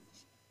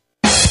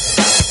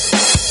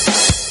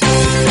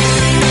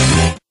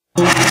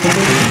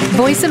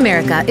 Voice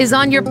America is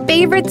on your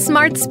favorite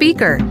smart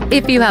speaker.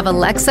 If you have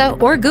Alexa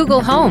or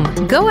Google Home,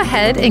 go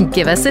ahead and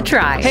give us a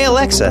try. Hey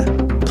Alexa,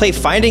 play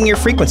Finding Your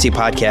Frequency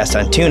podcast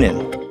on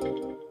TuneIn.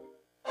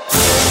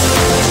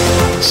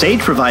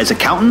 Sage provides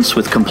accountants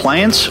with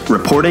compliance,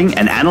 reporting,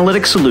 and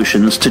analytic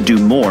solutions to do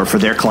more for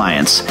their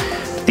clients.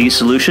 These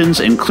solutions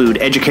include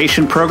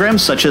education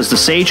programs such as the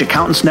Sage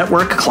Accountants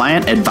Network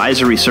Client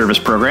Advisory Service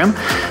Program.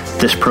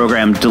 This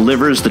program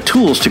delivers the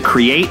tools to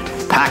create,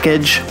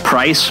 package,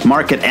 price,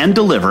 market, and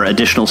deliver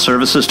additional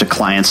services to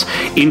clients,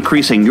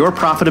 increasing your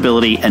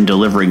profitability and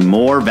delivering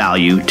more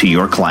value to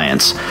your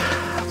clients.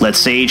 Let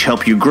Sage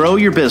help you grow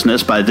your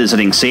business by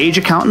visiting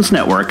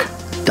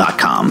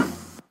sageaccountantsnetwork.com.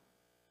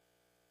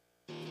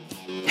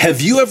 Have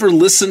you ever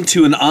listened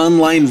to an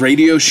online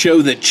radio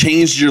show that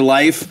changed your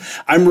life?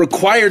 I'm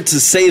required to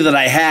say that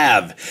I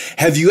have.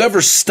 Have you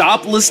ever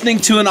stopped listening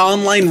to an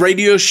online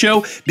radio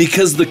show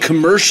because the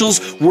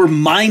commercials were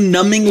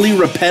mind-numbingly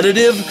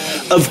repetitive?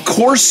 Of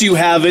course you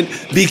haven't,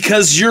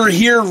 because you're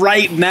here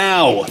right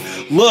now.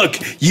 Look,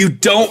 you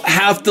don't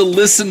have to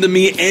listen to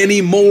me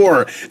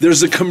anymore.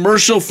 There's a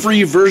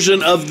commercial-free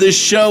version of this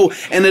show,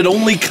 and it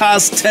only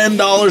costs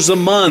 $10 a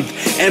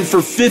month. And for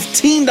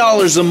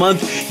 $15 a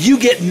month, you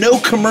get no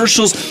commercials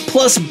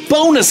plus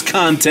bonus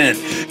content.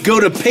 Go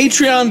to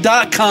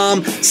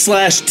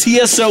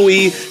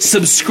patreon.com/TSOE,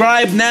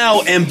 subscribe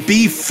now, and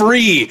be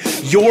free.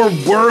 You're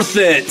worth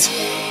it.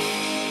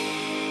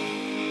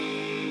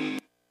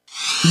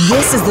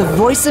 This is the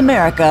Voice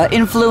America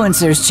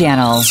Influencers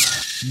Channel.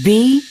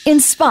 Be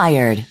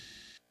inspired.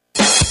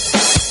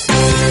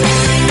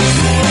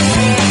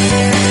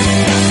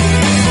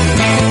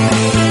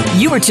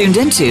 You are tuned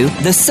into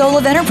The Soul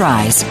of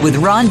Enterprise with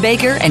Ron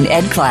Baker and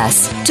Ed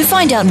Kless. To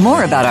find out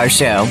more about our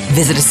show,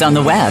 visit us on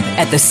the web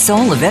at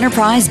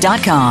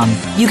thesoulofenterprise.com.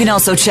 You can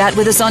also chat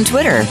with us on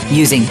Twitter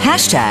using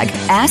hashtag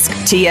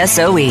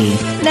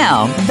AskTSOE.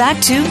 Now,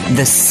 back to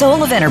The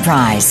Soul of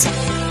Enterprise.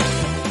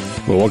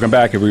 Well, welcome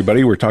back,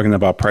 everybody. We're talking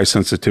about price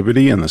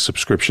sensitivity and the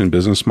subscription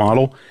business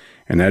model.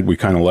 And Ed, we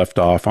kind of left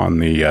off on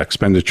the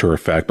expenditure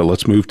effect, but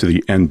let's move to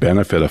the end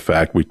benefit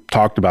effect. We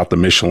talked about the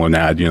Michelin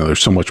ad. You know,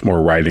 there's so much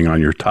more writing on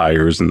your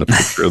tires and the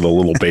picture of the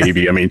little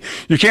baby. I mean,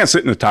 you can't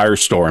sit in a tire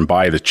store and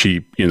buy the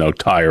cheap,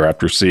 tire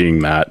after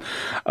seeing that.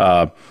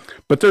 But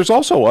there's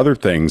also other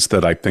things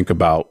that I think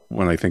about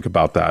when I think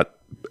about that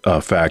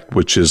effect,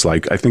 which is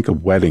like, I think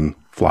of wedding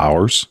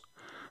flowers,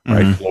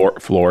 right? Mm-hmm.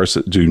 Florists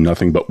that do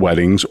nothing but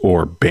weddings,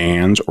 or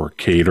bands or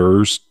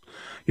caterers.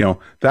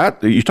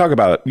 That you talk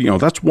about,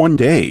 that's one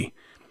day,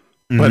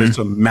 but it's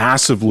a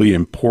massively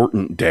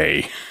important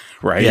day,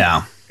 right?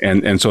 Yeah.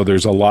 And so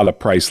there's a lot of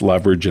price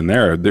leverage in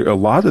there. A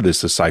lot of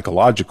this is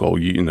psychological.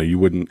 You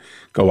wouldn't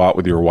go out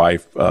with your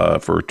wife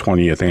for a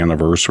 20th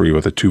anniversary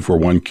with a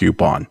 2-for-1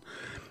 coupon.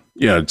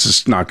 It's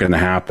just not going to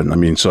happen. I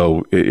mean,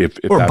 so if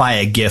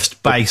buy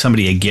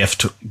somebody a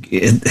gift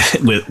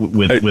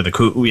with a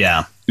coupon.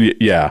 Yeah.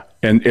 Yeah.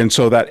 And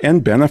so that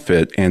end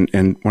benefit,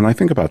 and when I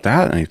think about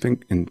that, and I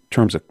think in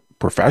terms of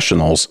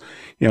professionals,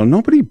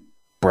 nobody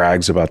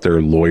brags about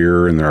their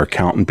lawyer and their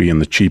accountant being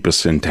the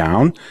cheapest in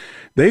town.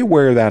 They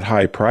wear that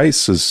high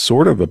price as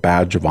sort of a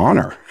badge of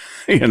honor.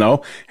 Hey,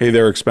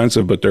 they're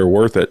expensive, but they're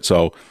worth it.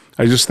 So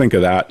I just think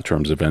of that in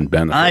terms of end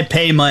benefit. I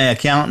pay my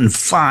accountant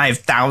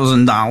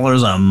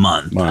 $5,000 a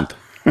month.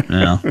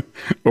 Yeah.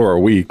 Or a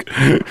week.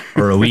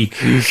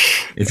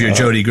 If you're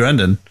Jody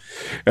Grundon.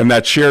 And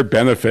that shared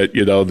benefit,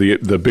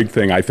 the big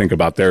thing I think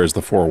about there is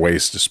the 4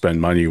 ways to spend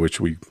money, which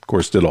we, of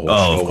course, did a whole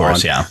show on.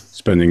 Yeah.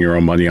 Spending your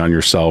own money on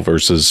yourself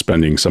versus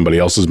spending somebody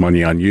else's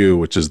money on you,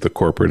 which is the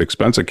corporate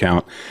expense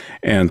account.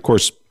 And, of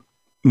course,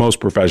 most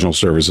professional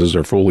services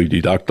are fully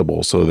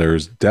deductible. So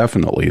there's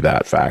definitely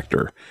that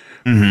factor.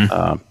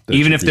 Mm-hmm.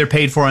 Even if they're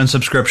paid for on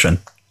subscription.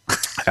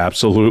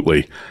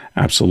 Absolutely.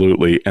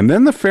 Absolutely. And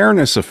then the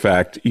fairness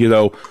effect,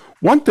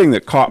 one thing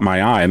that caught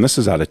my eye, and this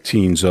is out of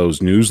Teen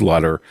Zoe's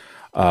newsletter,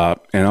 and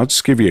I'll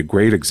just give you a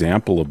great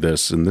example of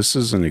this. And this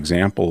is an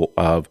example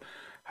of,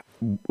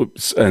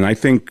 and I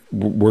think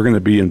we're going to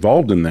be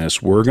involved in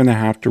this. We're going to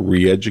have to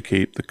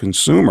re-educate the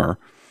consumer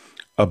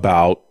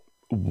about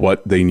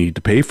what they need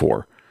to pay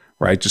for,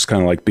 right? Just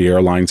kind of like the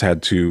airlines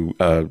had to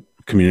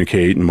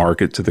communicate and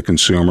market to the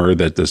consumer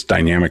that this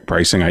dynamic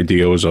pricing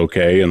idea was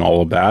okay and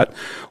all of that.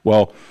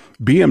 Well,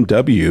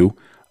 BMW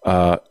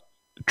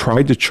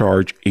tried to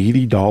charge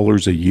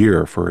 $80 a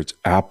year for its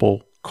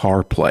Apple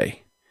CarPlay.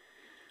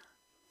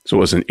 So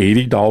it was an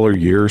 $80 a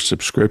year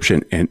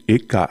subscription, and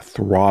it got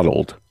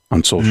throttled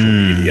on social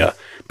media.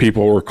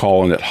 People were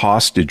calling it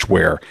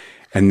hostageware.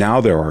 And now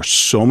there are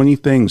so many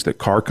things that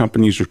car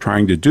companies are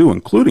trying to do,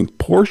 including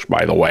Porsche,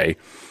 by the way.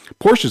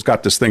 Porsche's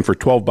got this thing for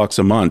 $12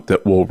 a month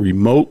that will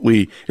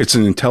remotely, it's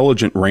an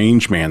intelligent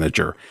range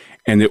manager,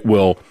 and it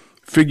will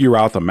figure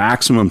out the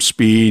maximum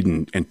speed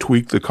and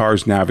tweak the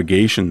car's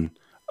navigation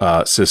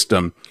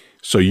system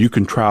so you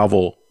can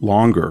travel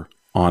longer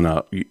on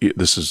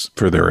this is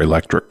for their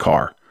electric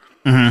car.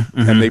 Mm-hmm,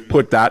 mm-hmm. And they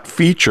put that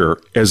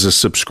feature as a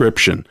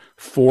subscription.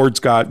 Ford's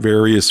got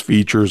various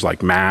features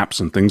like maps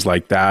and things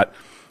like that.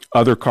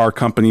 Other car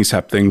companies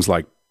have things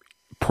like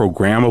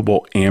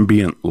programmable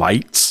ambient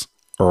lights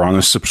are on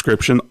a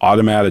subscription,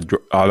 automated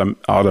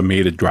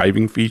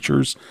driving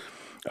features,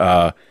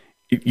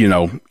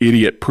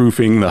 idiot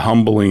proofing the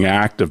humbling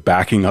act of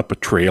backing up a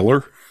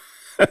trailer,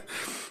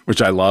 which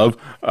I love.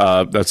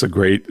 It's a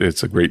great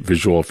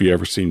visual. If you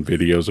ever seen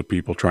videos of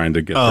people trying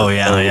to get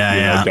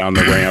down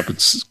the ramp,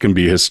 it can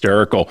be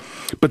hysterical.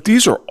 But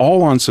these are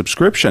all on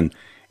subscription.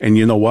 And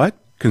you know what?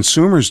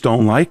 Consumers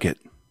don't like it.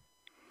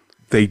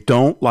 They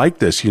don't like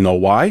this. You know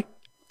why?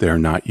 They're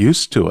not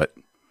used to it.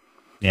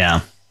 Yeah.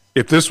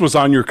 If this was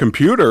on your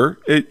computer,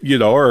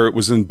 or it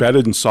was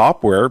embedded in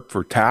software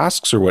for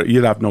tasks or what,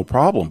 you'd have no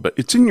problem. But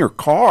it's in your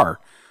car.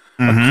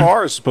 Mm-hmm. A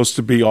car is supposed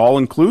to be all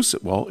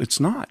inclusive. Well, it's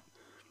not.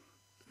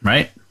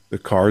 Right. The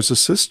car is a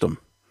system,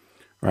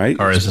 right?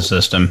 Car is a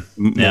system.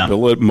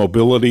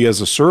 Mobility as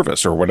a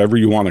service, or whatever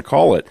you want to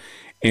call it.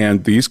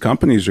 And these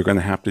companies are going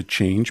to have to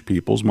change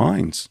people's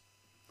minds.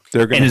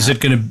 And is it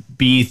going to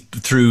be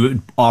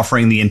through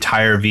offering the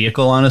entire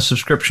vehicle on a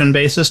subscription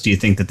basis? Do you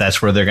think that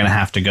that's where they're going to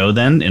have to go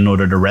then in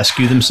order to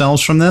rescue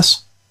themselves from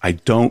this? I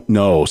don't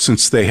know,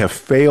 since they have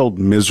failed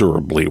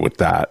miserably with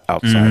that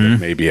outside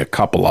of maybe a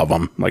couple of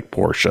them, like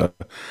Porsche.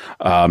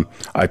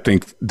 I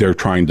think they're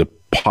trying to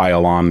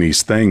pile on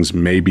these things.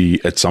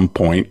 Maybe at some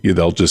point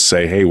they'll just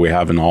say, hey, we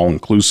have an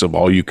all-inclusive,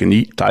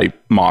 all-you-can-eat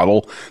type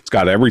model. It's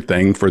got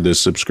everything for this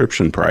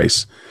subscription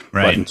price.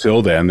 Right. But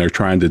until then, they're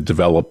trying to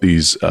develop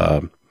these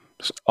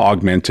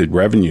augmented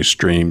revenue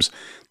streams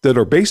that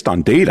are based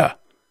on data,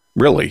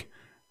 really,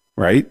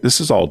 right?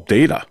 This is all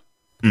data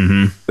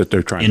that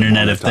they're trying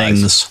Internet to of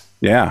Things.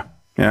 Yeah.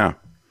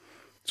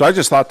 So I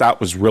just thought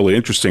that was really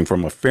interesting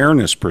from a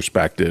fairness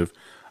perspective.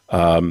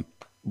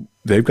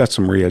 They've got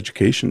some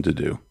re-education to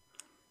do.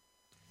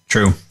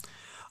 True.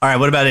 All right,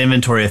 what about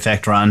inventory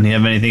effect, Ron? Do you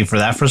have anything for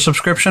that for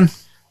subscription?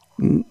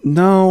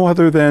 No,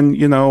 other than,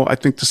 I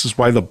think this is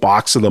why the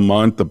box of the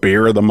month, the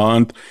beer of the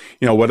month,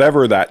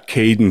 whatever that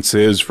cadence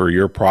is for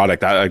your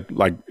product. I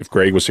like, if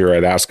Greg was here,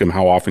 I'd ask him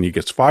how often he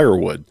gets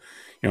firewood.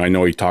 I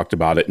know he talked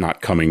about it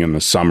not coming in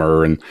the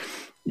summer and,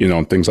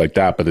 and things like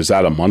that, but is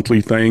that a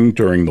monthly thing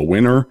during the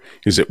winter?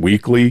 Is it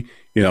weekly?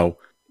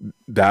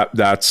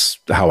 That's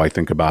how I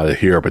think about it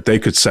here, but they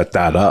could set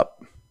that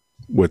up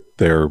with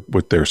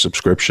their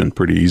subscription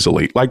pretty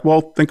easily. Like,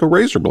 well, think of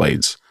razor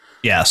blades.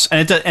 Yes,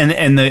 and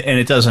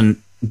it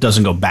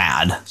doesn't go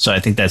bad. So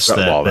I think that's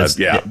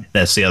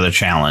the other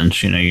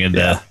challenge.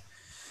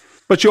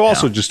 But you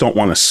also just don't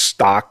want to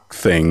stock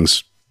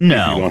things.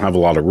 No, you don't have a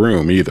lot of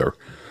room either.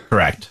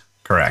 Correct.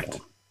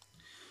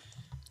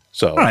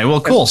 So all right,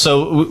 well, cool.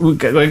 So we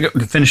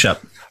finish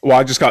up. Well,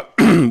 I just got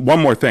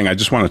one more thing. I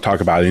just want to talk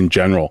about in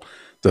general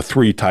the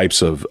three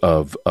types of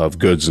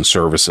goods and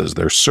services.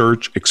 There's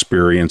search,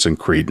 experience, and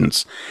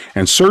credence.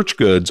 And search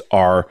goods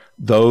are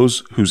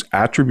those whose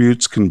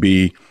attributes can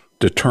be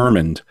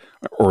determined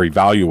or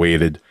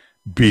evaluated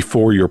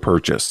before your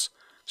purchase.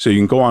 So you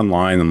can go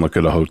online and look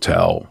at a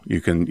hotel.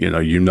 You can,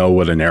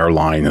 what an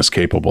airline is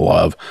capable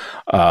of.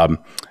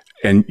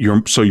 And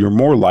you're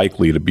more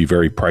likely to be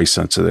very price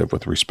sensitive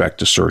with respect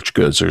to search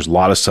goods. There's a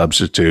lot of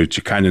substitutes.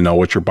 You kind of know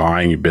what you're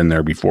buying. You've been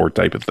there before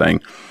type of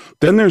thing.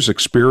 Then there's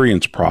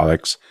experience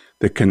products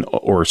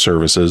or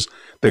services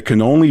that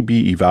can only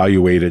be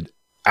evaluated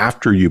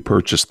after you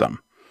purchase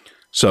them.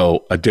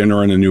 So a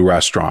dinner in a new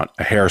restaurant,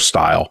 a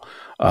hairstyle,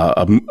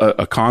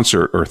 a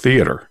concert or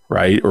theater,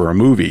 right? Or a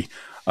movie.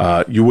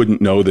 You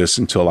wouldn't know this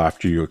until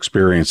after you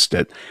experienced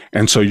it.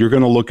 And so you're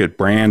going to look at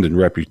brand and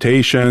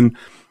reputation,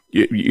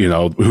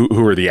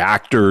 who are the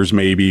actors,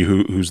 maybe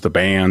who's the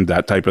band,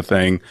 that type of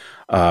thing.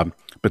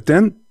 But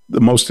then the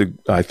most,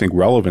 I think,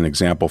 relevant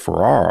example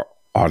for our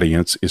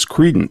audience is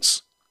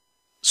credence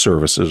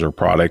services or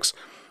products.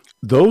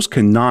 Those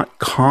cannot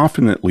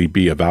confidently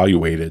be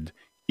evaluated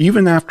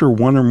even after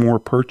one or more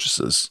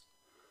purchases.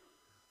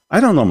 I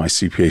don't know my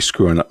CPA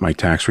screwing up my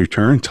tax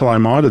return until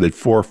I'm audited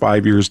 4 or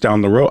 5 years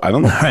down the road. I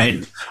don't know.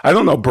 Right. I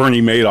don't know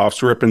Bernie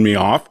Madoff's ripping me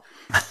off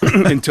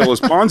until his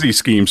Ponzi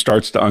scheme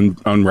starts to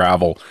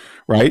unravel,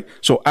 right?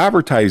 So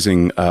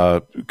advertising,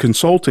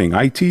 consulting,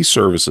 IT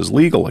services,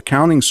 legal,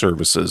 accounting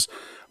services,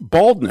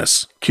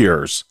 baldness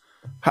cures.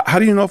 How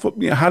do I know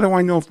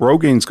if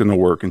Rogaine going to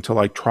work until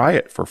I try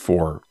it for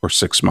 4 or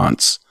 6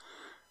 months,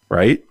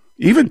 right?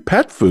 Even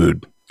pet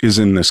food is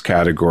in this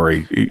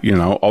category,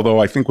 although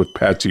I think with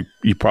pets,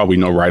 you probably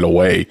know right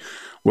away,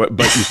 but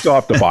you still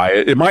have to buy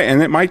it. It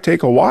might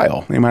take a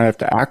while. They might have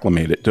to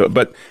acclimate it to it,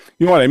 but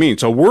you know what I mean?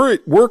 So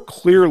we're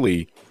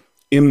clearly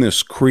in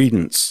this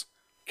credence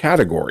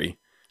category,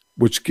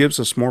 which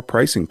gives us more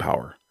pricing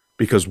power,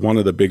 because one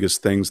of the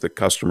biggest things that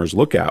customers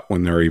look at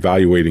when they're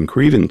evaluating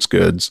credence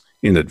goods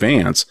in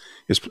advance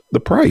is the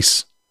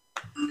price.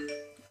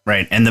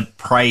 Right. And the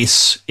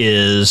price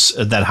is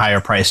that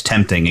higher price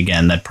tempting,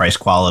 again, that price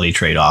quality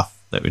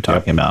trade-off that we're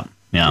talking about.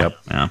 Yeah.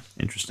 Yeah.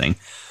 Interesting.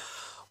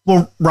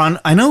 Well, Ron,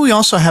 I know we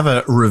also have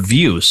a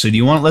review. So do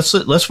you want, let's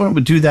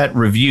do that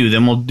review,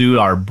 then we'll do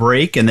our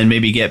break, and then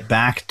maybe get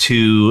back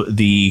to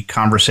the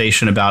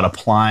conversation about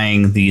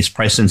applying these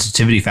price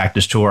sensitivity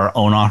factors to our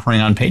own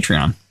offering on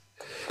Patreon.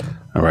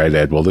 All right,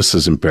 Ed. Well, this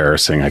is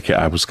embarrassing.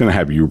 I was going to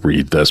have you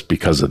read this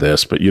because of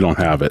this, but you don't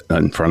have it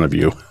in front of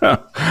you.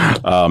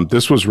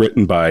 This was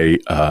written by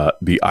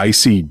the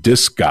IC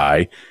Disc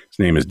guy. His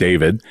name is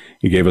David.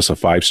 He gave us a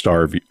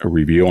 5-star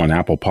review on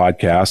Apple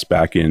Podcasts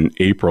back in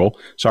April.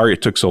 Sorry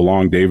it took so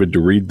long, David, to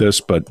read this,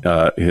 but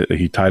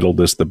he titled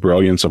this The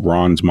Brilliance of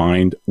Ron's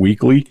Mind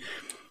Weekly.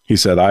 He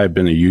said, I have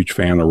been a huge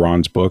fan of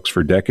Ron's books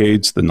for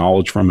decades. The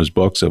knowledge from his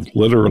books have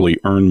literally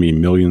earned me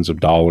millions of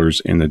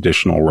dollars in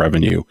additional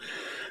revenue.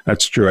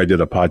 That's true. I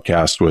did a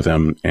podcast with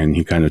him, and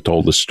he kind of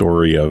told the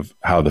story of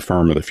how the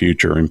firm of the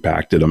future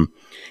impacted him.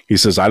 He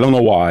says, I don't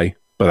know why,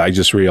 but I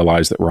just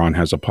realized that Ron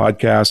has a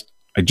podcast.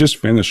 I just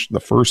finished the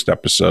first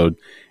episode,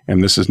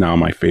 and this is now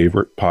my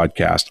favorite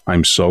podcast.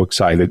 I'm so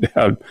excited to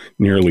have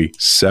nearly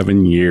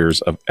 7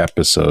 years of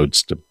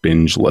episodes to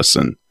binge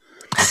listen.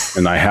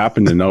 And I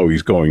happen to know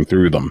he's going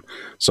through them.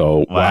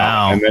 So,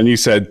 wow. And then he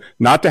said,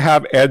 not to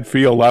have Ed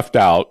feel left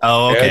out.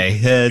 Oh, okay.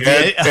 Ed,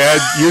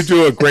 you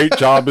do a great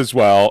job as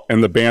well.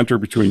 And the banter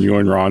between you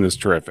and Ron is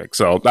terrific.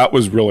 So that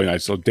was really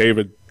nice. So,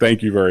 David,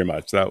 thank you very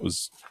much. That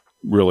was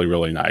really,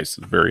 really nice.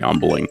 It's very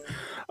humbling.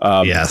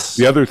 Yes.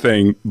 The other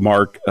thing,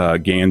 Mark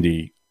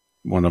Gandy,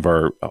 one of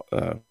our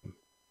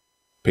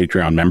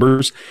Patreon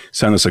members,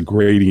 sent us a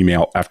great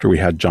email after we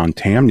had John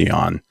Tamny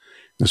on.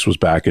 This was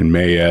back in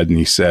May, Ed, and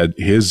he said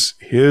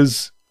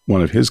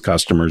one of his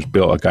customers,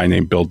 Bill, a guy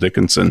named Bill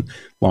Dickinson,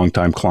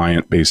 longtime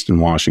client based in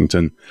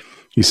Washington,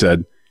 he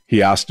said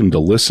he asked him to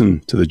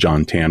listen to the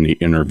John Tamny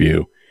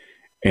interview,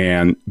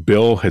 and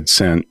Bill had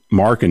sent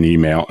Mark an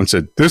email and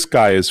said, "This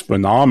guy is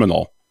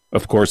phenomenal."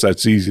 Of course,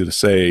 that's easy to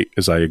say,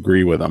 as I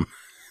agree with him.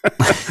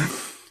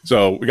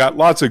 So we got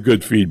lots of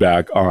good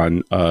feedback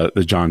on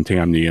the John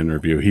Tamny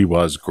interview. He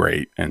was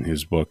great, and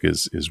his book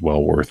is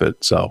well worth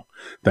it. So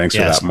thanks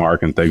for that,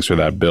 Mark, and thanks for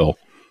that, Bill.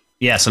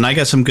 Yes, and I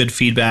got some good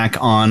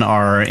feedback on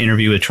our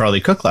interview with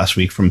Charlie Cook last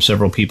week from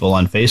several people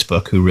on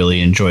Facebook who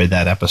really enjoyed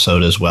that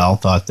episode as well.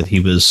 Thought that he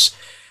was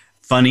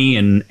funny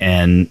and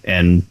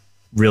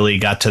really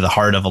got to the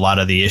heart of a lot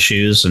of the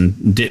issues,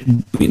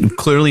 and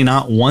clearly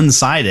not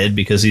one-sided,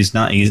 because he's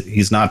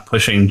not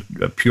pushing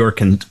a pure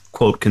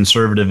quote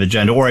conservative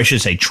agenda, or I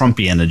should say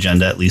Trumpian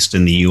agenda, at least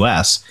in the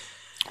U.S.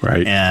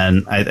 Right.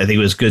 And I think it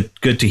was good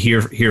to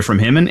hear from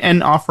him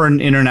and offer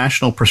an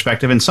international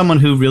perspective, and someone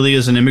who really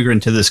is an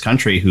immigrant to this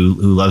country who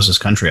loves this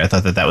country. I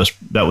thought that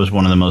was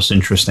one of the most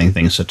interesting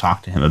things to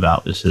talk to him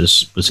about, was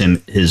his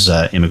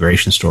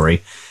immigration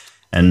story.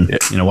 And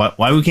you know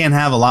why we can't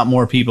have a lot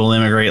more people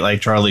immigrate like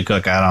Charlie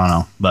Cook, I don't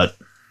know, but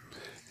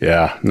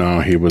yeah,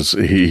 no,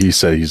 he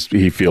said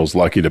he feels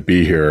lucky to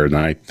be here, and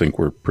I think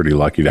we're pretty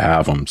lucky to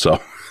have him. So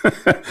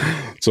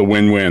it's a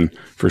win-win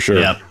for sure.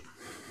 Yep.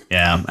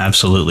 Yeah,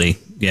 absolutely.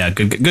 Yeah,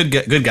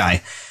 good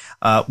guy.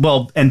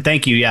 Well, and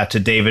thank you, to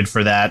David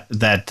for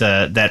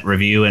that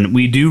review. And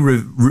we do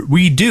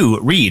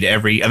read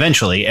every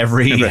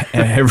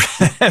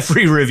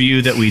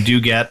review that we do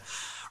get,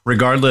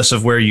 regardless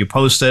of where you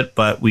post it.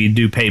 But we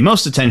do pay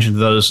most attention to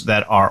those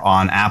that are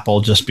on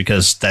Apple, just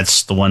because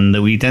that's the one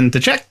that we tend to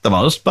check the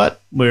most.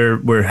 But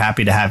we're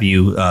happy to have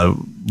you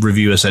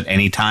review us at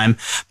any time.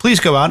 Please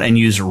go out and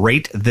use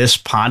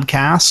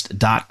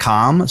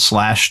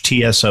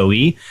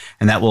ratethispodcast.com/TSOE,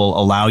 and that will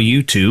allow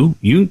you to,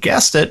 you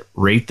guessed it,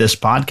 rate this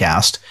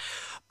podcast.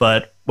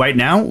 But right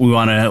now, we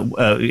want to,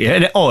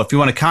 if you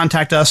want to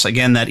contact us,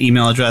 again, that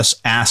email address,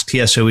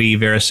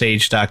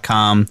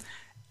 asktsoe@verasage.com.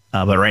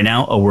 But right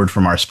now, a word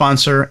from our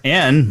sponsor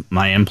and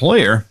my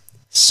employer,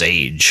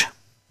 Sage.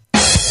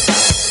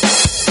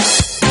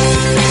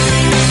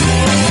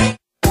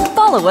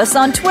 Follow us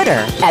on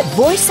Twitter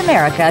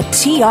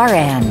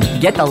 @VoiceAmericaTRN.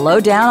 Get the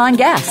lowdown on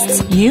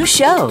guests, new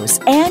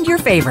shows, and your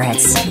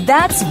favorites.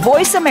 That's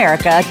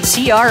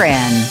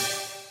VoiceAmericaTRN.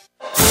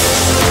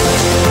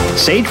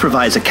 Sage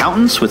provides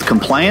accountants with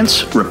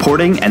compliance,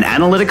 reporting, and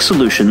analytic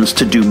solutions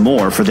to do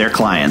more for their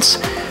clients.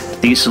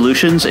 These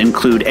solutions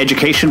include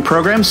education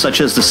programs such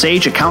as the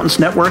Sage Accountants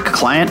Network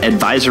Client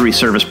Advisory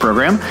Service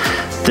Program.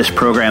 This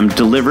program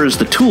delivers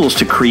the tools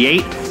to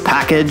create,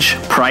 package,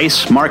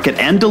 price, market,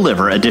 and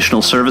deliver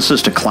additional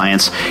services to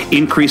clients,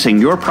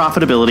 increasing your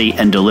profitability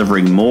and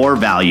delivering more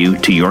value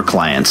to your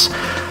clients.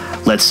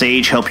 Let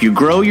Sage help you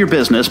grow your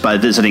business by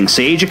visiting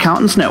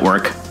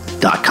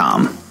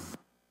sageaccountantsnetwork.com.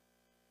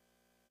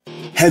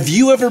 Have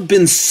you ever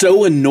been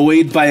so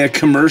annoyed by a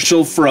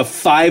commercial for a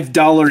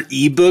 $5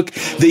 ebook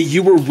that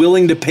you were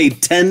willing to pay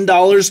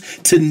 $10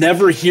 to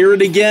never hear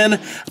it again?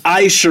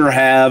 I sure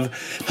have.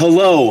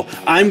 Hello,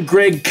 I'm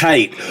Greg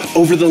Kite.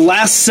 Over the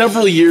last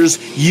several years,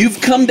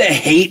 you've come to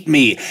hate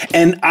me,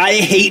 and I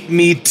hate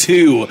me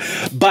too.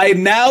 By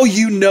now,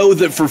 you know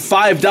that for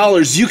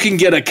 $5, you can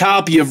get a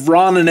copy of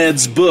Ron and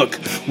Ed's book.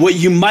 What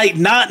you might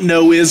not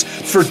know is,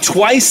 for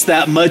twice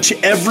that much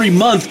every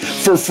month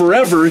for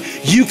forever,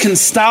 you can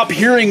stop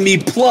hearing me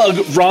plug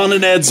Ron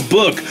and Ed's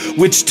book,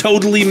 which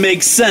totally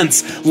makes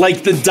sense,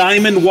 like the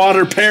Diamond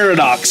Water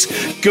Paradox.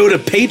 Go to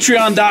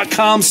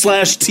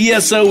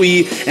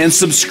patreon.com/TSOE and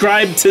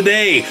subscribe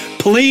today.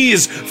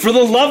 Please, for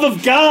the love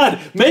of God,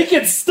 make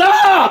it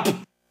stop!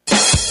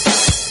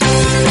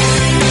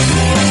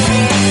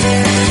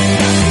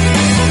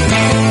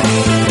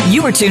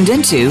 You are tuned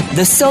into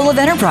The Soul of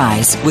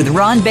Enterprise with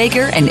Ron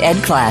Baker and Ed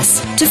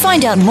Kless. To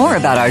find out more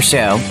about our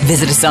show,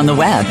 visit us on the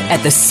web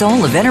at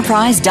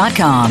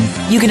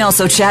thesoulofenterprise.com. You can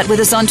also chat with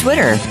us on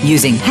Twitter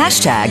using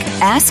hashtag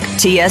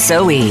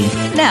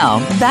AskTSOE. Now,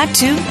 back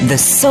to The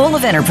Soul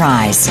of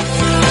Enterprise.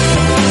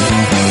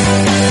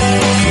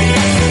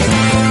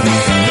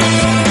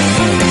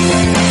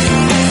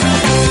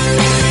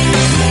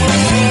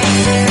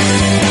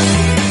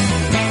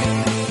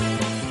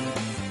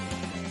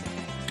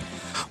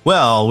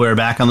 Well, we're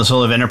back on the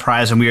Soul of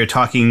Enterprise, and we are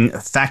talking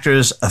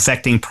factors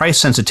affecting price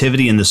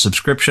sensitivity in the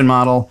subscription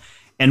model.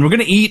 And we're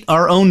going to eat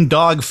our own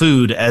dog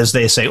food, as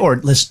they say, or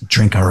let's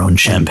drink our own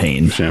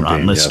champagne.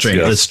 Ron.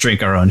 Let's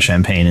drink our own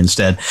champagne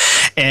instead,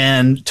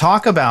 and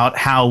talk about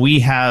how we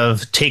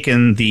have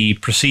taken the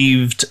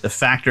perceived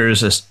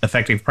factors as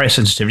affecting price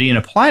sensitivity and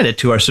applied it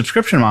to our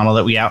subscription model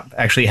that we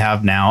actually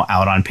have now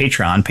out on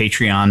Patreon,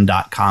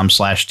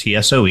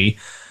 patreon.com/TSOE.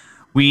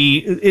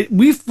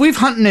 We've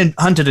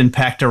hunted and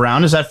pecked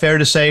around. Is that fair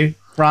to say,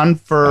 Ron,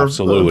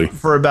 Absolutely.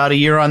 For about a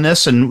year on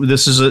this, and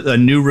this is a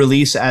new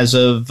release as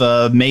of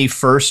May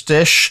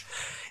 1st-ish,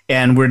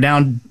 and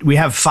we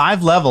have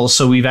 5 levels,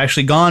 so we've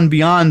actually gone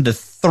beyond the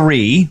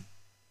 3,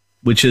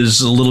 which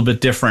is a little bit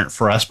different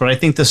for us, but I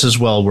think this is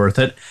well worth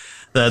it.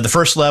 The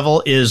first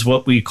level is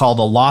what we call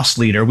the loss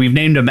leader. We've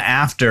named them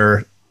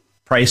after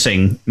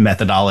pricing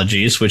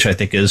methodologies, which I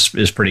think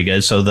is pretty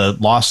good. So the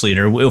loss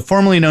leader,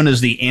 formerly known as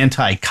the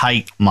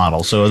anti-kite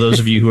model. So those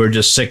of you who are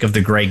just sick of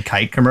the Greg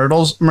Kite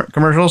commercials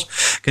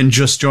can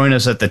just join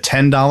us at the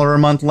 $10 a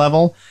month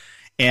level.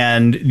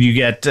 And you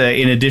get,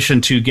 in addition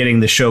to getting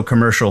the show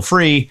commercial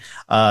free,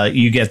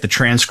 you get the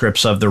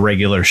transcripts of the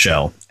regular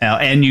show.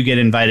 And you get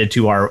invited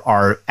to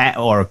our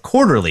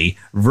quarterly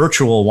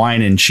virtual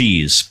wine and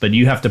cheese. But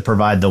you have to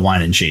provide the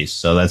wine and cheese.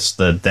 So that's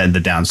the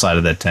downside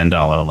of that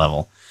 $10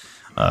 level.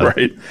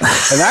 Right.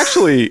 And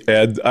actually,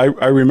 Ed, I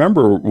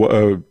remember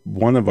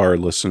one of our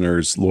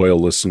loyal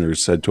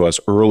listeners said to us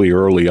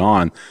early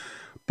on,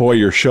 boy,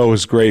 your show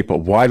is great, but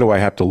why do I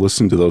have to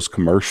listen to those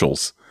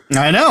commercials?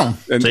 I know.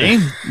 And see?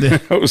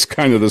 That was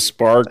kind of the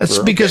spark. That's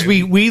because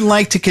we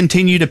like to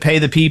continue to pay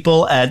the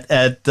people at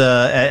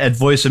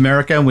Voice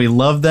America, and we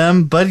love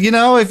them. But if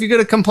you're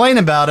going to complain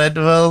about it,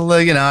 well,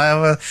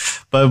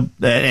 but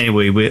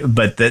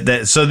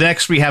anyway, so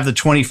next we have the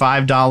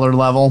 $25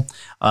 level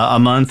a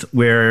month,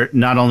 where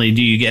not only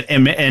do you get,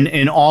 and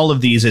in all of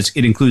these,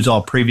 it includes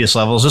all previous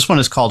levels. This one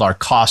is called our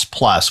Cost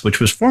Plus, which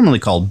was formerly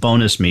called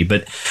Bonus Me.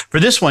 But for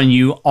this one,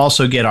 you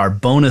also get our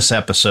bonus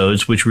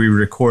episodes, which we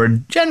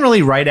record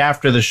generally right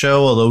after the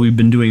show, although we've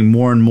been doing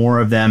more and more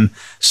of them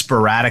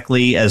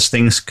sporadically as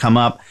things come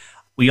up.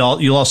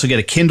 You'll also get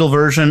a Kindle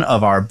version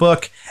of our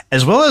book,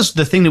 as well as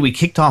the thing that we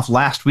kicked off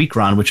last week,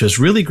 Ron, which is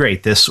really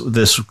great. This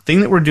thing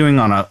that we're doing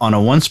on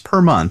a once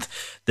per month,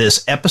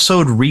 this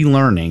episode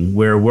relearning,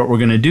 where what we're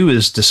going to do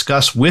is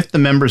discuss with the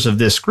members of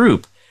this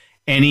group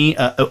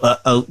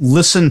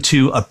listen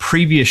to a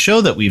previous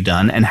show that we've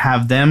done and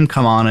have them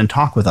come on and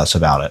talk with us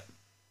about it.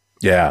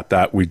 Yeah,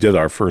 that we did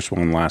our first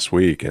one last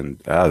week, and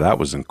that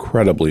was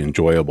incredibly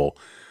enjoyable.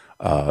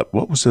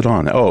 What was it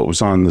on? Oh, it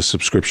was on the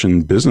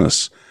subscription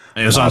business.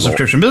 It was on a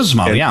subscription business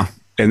model, yeah.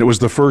 And it was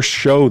the first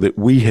show that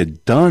we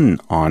had done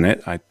on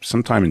it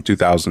sometime in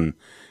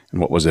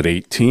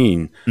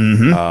 2018.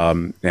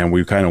 Mm-hmm. And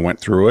we kind of went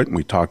through it, and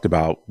we talked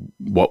about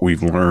what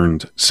we've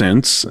learned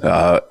since.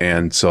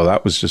 And so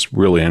that was just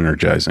really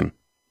energizing.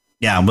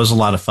 Yeah, it was a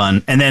lot of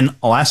fun. And then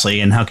lastly,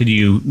 and how could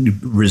you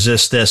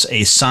resist this,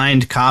 a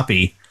signed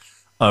copy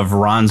of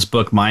Ron's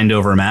book, Mind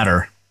Over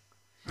Matter.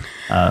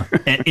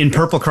 In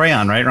purple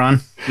crayon, right,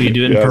 Ron? You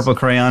do it in purple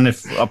crayon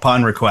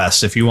upon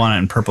request. If you want it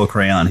in purple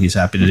crayon, he's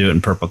happy to do it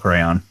in purple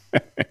crayon.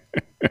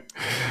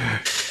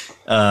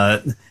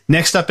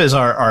 Next up is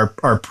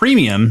our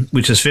premium,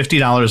 which is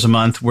 $50 a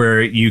month,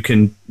 where it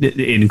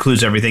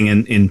includes everything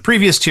in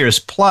previous tiers,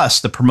 plus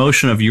the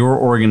promotion of your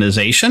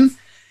organization.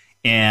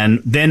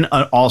 And then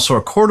also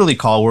a quarterly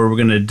call where we're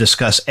going to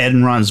discuss Ed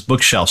and Ron's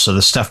bookshelf. So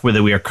the stuff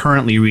that we are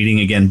currently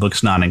reading, again,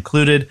 books not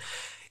included.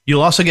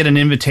 You'll also get an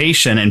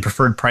invitation and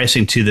preferred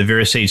pricing to the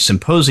VeraSage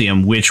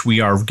Symposium, which we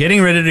are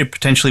getting ready to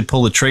potentially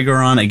pull the trigger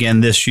on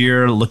again this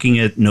year, looking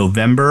at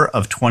November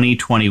of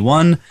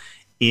 2021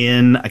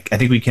 I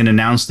think we can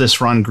announce this,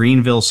 Ron,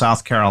 Greenville,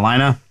 South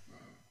Carolina.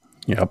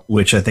 Yep.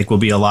 Which I think will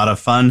be a lot of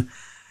fun.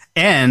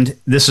 And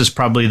this is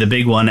probably the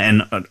big one,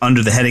 and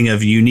under the heading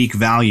of unique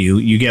value,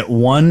 you get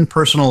one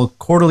personal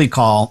quarterly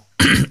call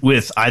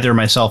with either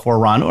myself or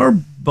Ron, or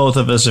both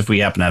of us if we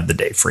happen to have the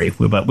day free.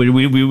 But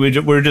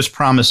we're just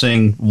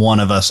promising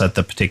one of us at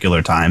the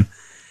particular time.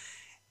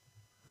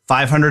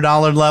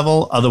 $500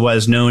 level,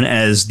 otherwise known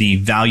as the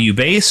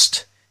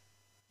value-based.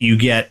 You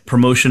get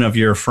promotion of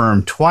your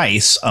firm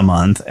twice a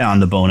month on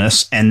the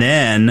bonus, and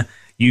then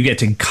you get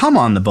to come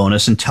on the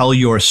bonus and tell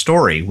your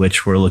story,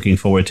 which we're looking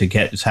forward to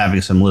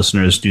having some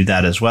listeners do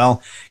that as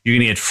well. You're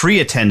going to get free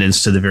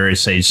attendance to the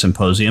VeraSage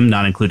Symposium,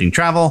 not including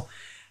travel.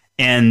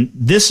 And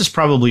this is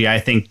probably, I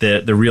think,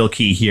 the real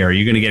key here.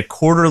 You're going to get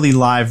quarterly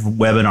live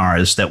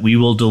webinars that we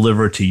will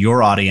deliver to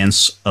your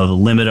audience of a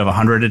limit of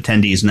 100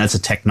 attendees, and that's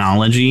a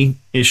technology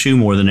issue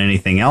more than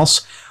anything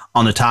else,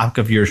 on the topic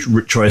of your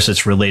choice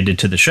that's related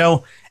to the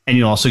show. And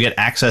you'll also get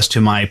access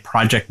to my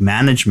project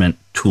management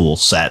tool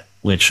set,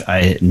 which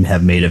I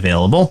have made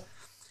available.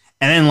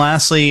 And then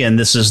lastly, and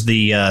this is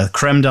the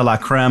creme de la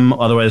creme,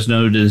 otherwise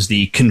known as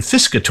the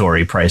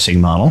confiscatory pricing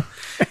model.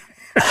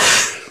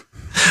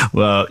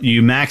 Well,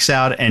 you max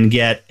out and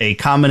get a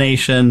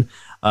combination.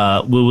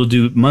 We will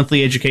do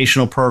monthly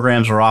educational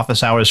programs or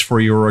office hours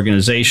for your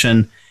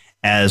organization,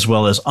 as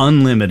well as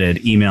unlimited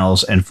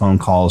emails and phone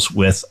calls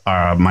with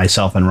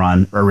myself and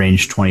Ron,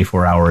 arranged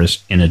 24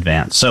 hours in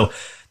advance. So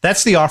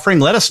that's the offering.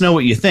 Let us know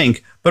what you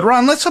think. But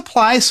Ron, let's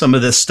apply some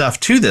of this stuff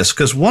to this,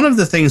 because one of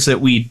the things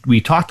that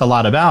we talked a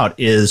lot about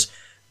is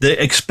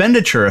the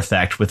expenditure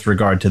effect with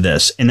regard to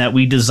this, in that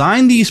we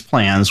design these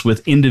plans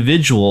with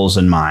individuals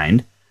in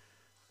mind,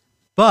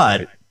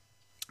 but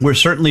we're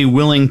certainly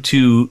willing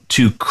to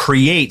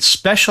create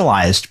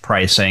specialized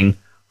pricing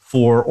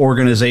for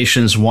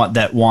organizations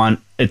that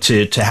want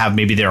to have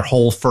maybe their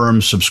whole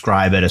firm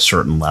subscribe at a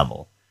certain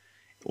level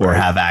or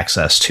have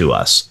access to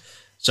us.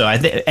 So I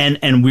think,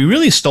 and we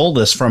really stole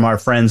this from our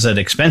friends at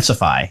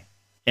Expensify,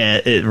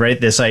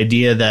 right? This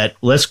idea that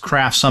let's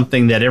craft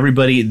something that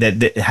everybody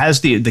that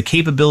has the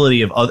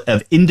capability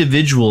of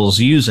individuals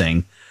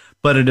using,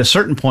 but at a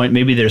certain point,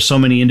 maybe there's so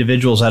many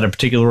individuals at a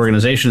particular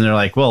organization, they're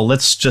like, well,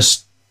 let's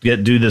just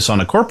do this on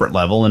a corporate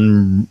level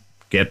and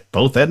get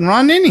both Ed and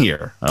Ron in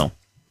here. Oh.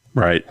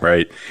 Right.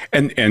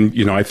 And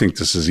I think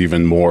this is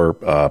even more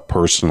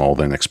personal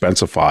than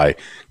Expensify,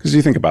 because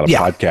you think about a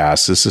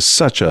podcast, this is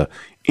such a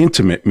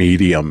intimate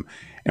medium.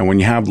 And when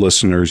you have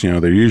listeners,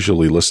 they're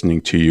usually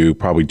listening to you,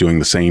 probably doing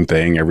the same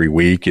thing every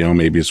week.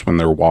 Maybe it's when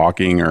they're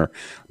walking or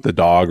the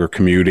dog or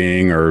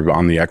commuting or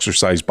on the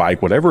exercise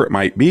bike, whatever it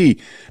might be.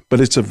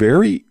 But it's a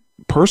very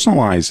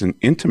personalized and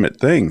intimate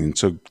thing. And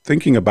so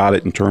thinking about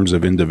it in terms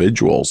of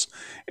individuals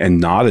and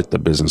not at the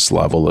business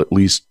level, at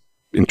least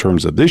in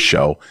terms of this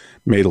show,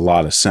 made a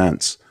lot of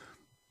sense.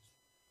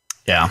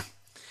 Yeah.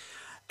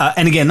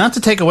 And again, not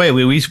to take away,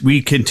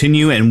 we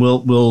continue and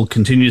we'll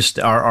continue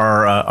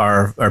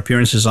our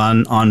appearances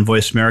on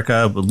Voice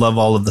America. We love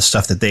all of the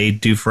stuff that they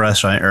do for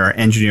us. Our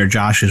engineer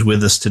Josh is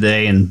with us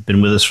today and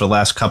been with us for the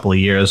last couple of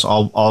years.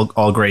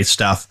 All great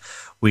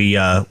stuff. We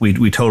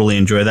totally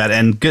enjoy that.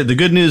 And the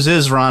good news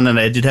is, Ron, and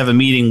I did have a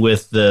meeting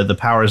with the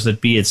powers that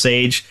be at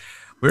Sage.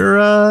 We're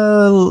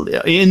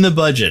in the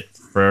budget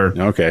for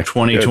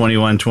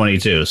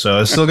 2021-22. So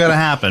it's still going to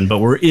happen, but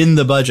we're in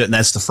the budget, and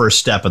that's the first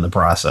step in the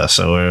process.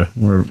 So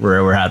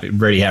we're happy,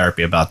 very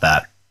happy about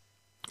that.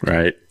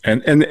 Right.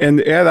 And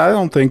Ed, I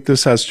don't think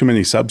this has too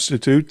many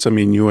substitutes. I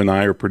mean, you and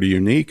I are pretty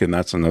unique, and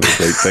that's another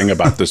great thing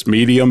about this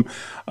medium.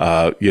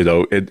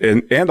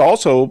 And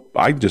also,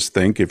 I just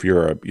think if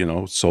you're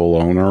a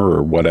sole owner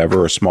or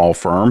whatever, a small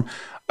firm,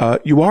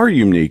 you are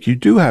unique. You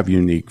do have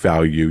unique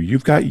value.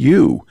 You've got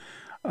you.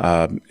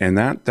 And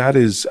that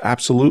is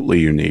absolutely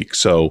unique.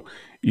 So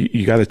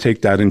you got to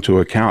take that into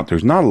account.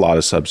 There's not a lot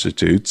of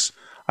substitutes,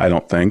 I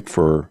don't think,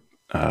 for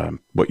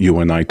what you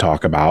and I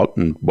talk about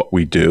and what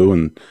we do.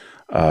 And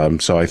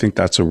so I think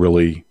that's a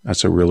really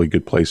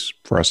good place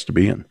for us to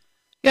be in.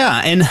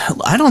 Yeah, and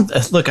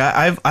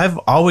I've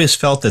always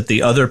felt that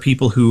the other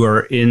people who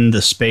are in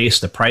the space,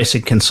 the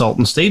pricing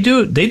consultants, they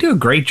do a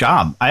great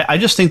job. I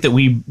just think that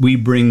we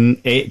bring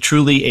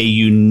truly a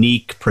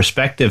unique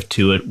perspective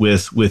to it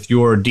with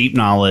your deep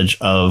knowledge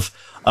of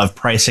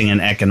pricing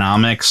and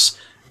economics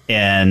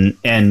and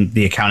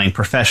the accounting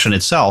profession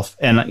itself.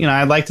 And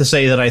I'd like to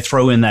say that I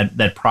throw in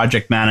that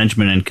project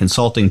management and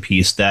consulting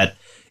piece that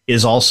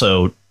is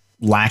also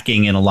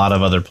lacking in a lot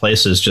of other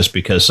places just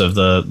because of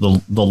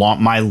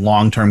my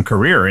long-term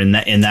career in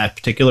that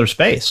particular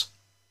space.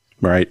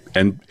 Right.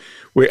 And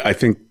I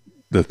think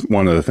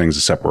one of the things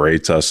that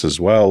separates us as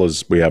well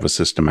is we have a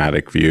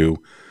systematic view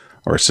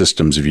or a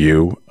systems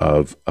view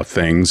of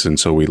things. And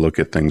so we look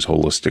at things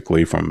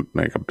holistically from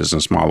like a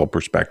business model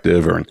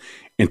perspective or an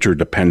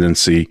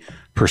interdependency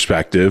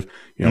perspective.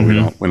 We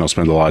don't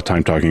spend a lot of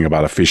time talking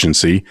about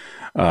efficiency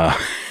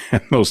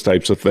and those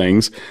types of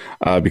things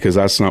because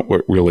that's not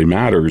what really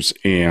matters.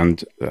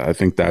 And I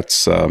think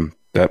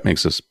that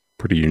makes us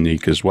pretty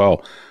unique as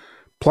well.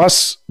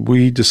 Plus,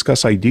 we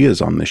discuss ideas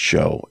on this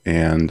show,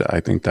 and I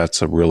think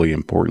that's a really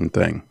important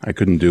thing. I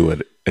couldn't do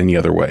it any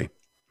other way.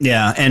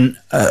 Yeah, and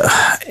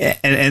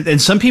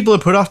some people are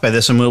put off by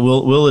this, and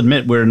we'll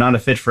admit we're not a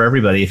fit for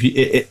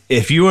everybody.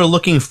 If you are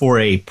looking for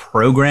a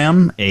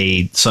program,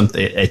 a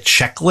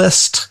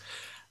checklist,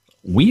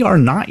 we are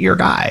not your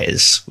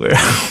guys. We're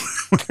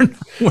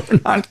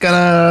not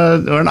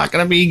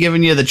gonna be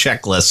giving you the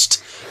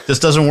checklist. This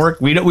doesn't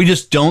work. We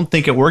just don't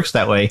think it works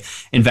that way.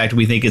 In fact,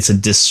 we think it's a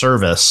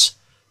disservice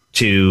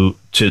to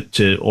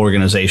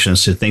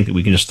organizations to think that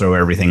we can just throw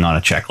everything on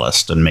a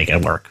checklist and make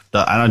it work.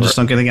 I don't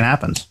think it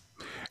happens.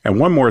 And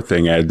one more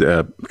thing, Ed,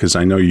 because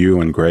I know you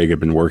and Greg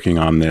have been working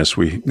on this.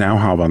 We now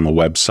have on the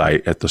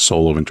website at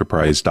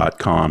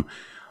thesoulofenterprise.com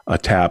a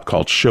tab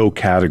called Show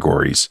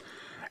Categories.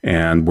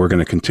 And we're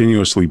going to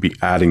continuously be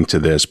adding to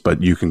this,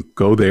 but you can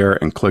go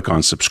there and click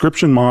on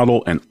subscription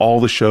model, and all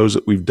the shows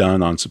that we've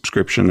done on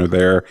subscription are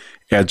there.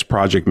 Ed's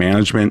project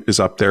management is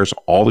up there. So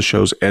all the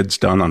shows Ed's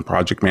done on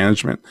project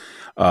management.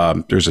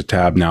 There's a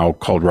tab now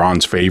called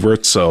Ron's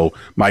Favorites. So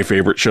my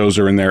favorite shows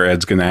are in there.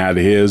 Ed's going to add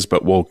his,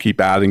 but we'll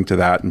keep adding to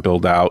that and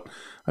build out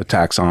a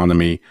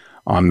taxonomy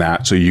on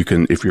that. So you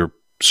can, if you're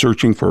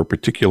searching for a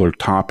particular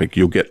topic,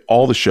 you'll get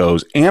all the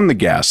shows and the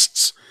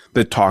guests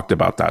that talked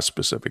about that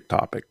specific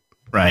topic.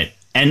 Right.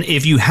 And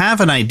if you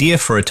have an idea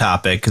for a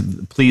topic,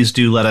 please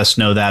do let us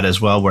know that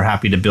as well. We're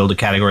happy to build a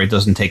category. It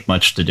doesn't take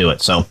much to do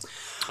it. So,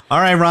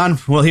 all right, Ron.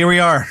 Well, here we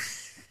are.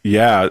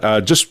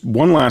 Yeah, just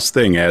one last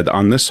thing, Ed,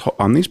 on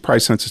these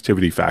price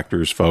sensitivity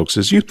factors, folks.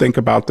 As you think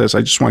about this,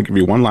 I just want to give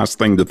you one last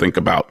thing to think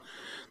about.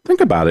 Think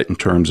about it in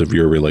terms of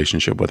your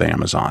relationship with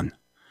Amazon.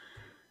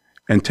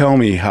 And tell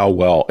me how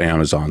well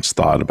Amazon's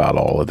thought about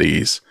all of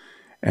these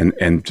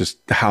and just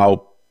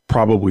how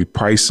probably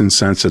price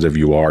insensitive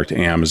you are to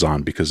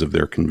Amazon because of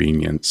their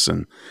convenience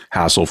and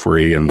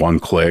hassle-free and one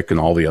click and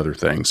all the other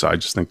things. I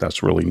just think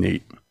that's really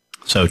neat.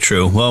 So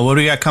true. Well, what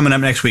do we got coming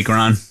up next week,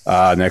 Ron?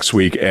 Next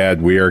week,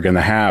 Ed, we are going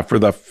to have, for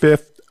the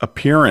 5th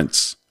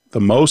appearance,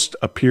 the most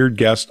appeared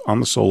guest on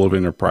the Soul of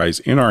Enterprise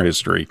in our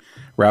history,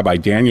 Rabbi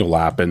Daniel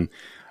Lapin.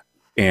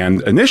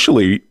 And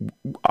initially,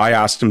 I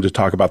asked him to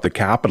talk about the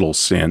capital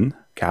sin.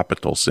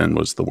 Capital sin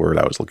was the word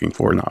I was looking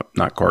for,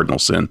 not cardinal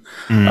sin,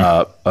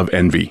 of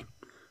envy.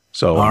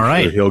 So all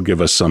right. Sure he'll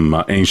give us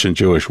some ancient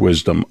Jewish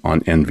wisdom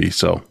on envy.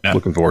 So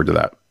looking forward to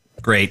that.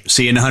 Great.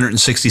 See you in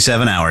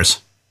 167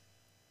 hours.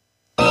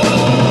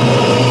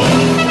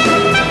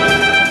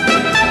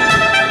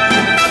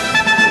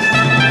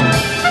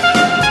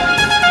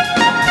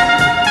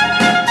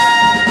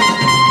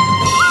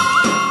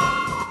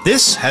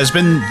 This has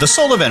been The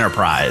Soul of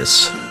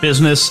Enterprise,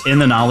 Business in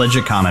the Knowledge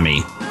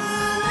Economy.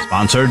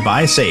 Sponsored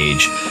by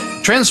Sage,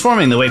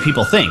 transforming the way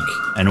people think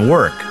and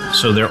work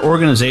so their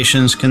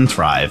organizations can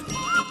thrive.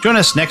 Join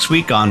us next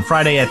week on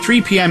Friday at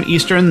 3 p.m.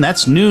 Eastern,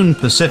 that's noon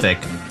Pacific.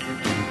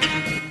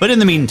 But in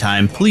the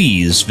meantime,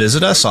 please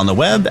visit us on the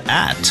web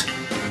at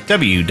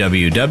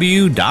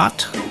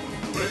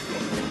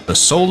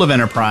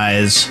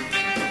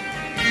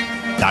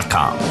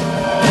www.thesoulofenterprise.com.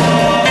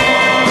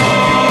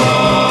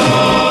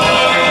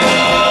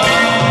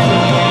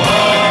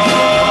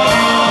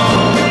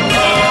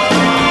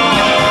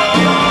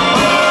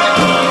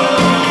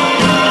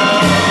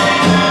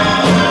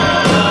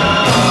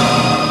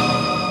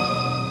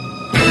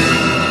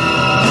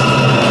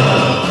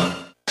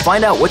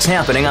 Find out what's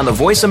happening on the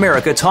Voice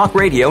America Talk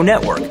Radio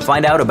Network.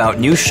 Find out about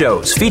new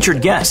shows,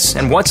 featured guests,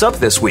 and what's up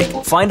this week.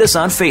 Find us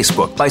on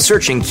Facebook by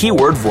searching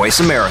keyword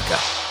Voice America.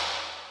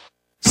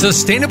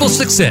 Sustainable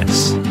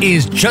success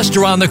is just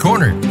around the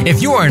corner.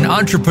 If you are an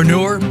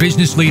entrepreneur,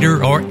 business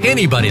leader, or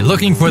anybody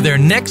looking for their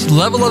next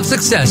level of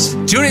success,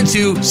 tune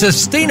into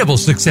Sustainable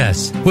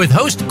Success with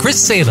host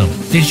Chris Salem.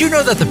 Did you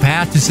know that the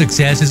path to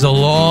success is a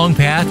long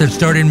path that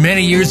started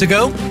many years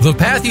ago? The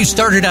path you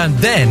started on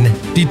then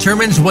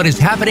determines what is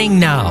happening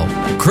now.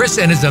 Chris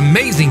and his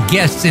amazing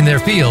guests in their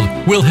field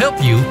will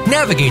help you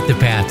navigate the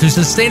path to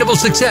sustainable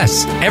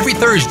success every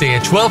Thursday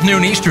at 12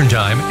 noon Eastern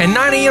Time and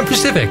 9 a.m.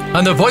 Pacific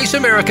on the Voice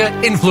America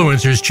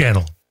Influencers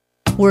channel.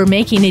 We're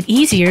making it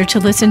easier to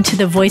listen to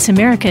the Voice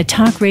America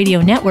Talk Radio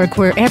Network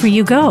wherever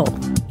you go.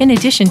 In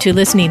addition to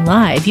listening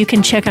live, you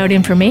can check out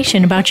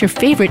information about your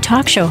favorite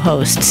talk show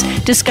hosts,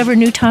 discover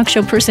new talk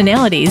show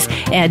personalities,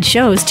 add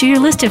shows to your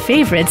list of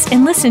favorites,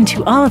 and listen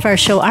to all of our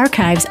show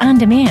archives on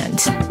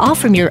demand, all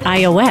from your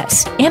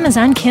iOS,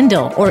 Amazon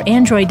Kindle, or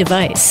Android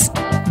device.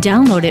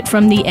 Download it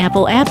from the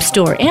Apple App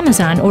Store,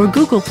 Amazon, or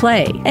Google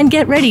Play, and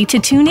get ready to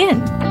tune in.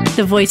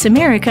 The Voice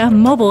America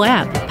mobile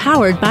app,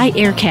 powered by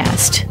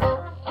Aircast.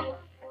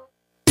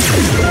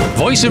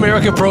 Voice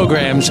America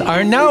programs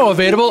are now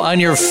available on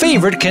your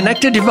favorite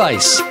connected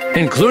device,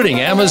 including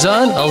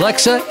Amazon,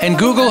 Alexa, and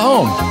Google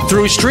Home.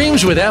 Through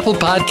streams with Apple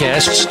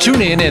Podcasts,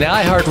 TuneIn, and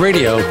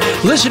iHeartRadio,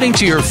 listening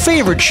to your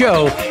favorite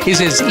show is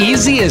as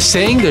easy as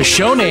saying the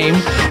show name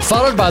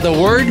followed by the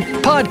word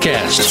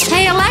podcast.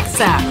 Hey,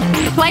 Alexa,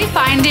 play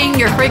Finding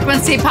Your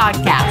Frequency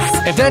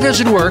podcast. If that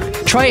doesn't work,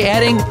 try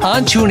adding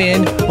on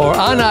TuneIn or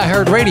on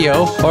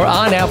iHeartRadio or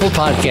on Apple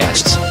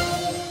Podcasts.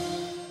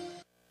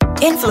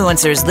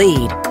 Influencers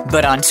lead,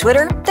 but on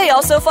Twitter, they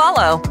also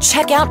follow.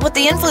 Check out what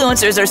the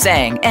influencers are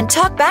saying and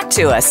talk back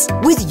to us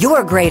with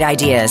your great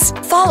ideas.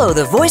 Follow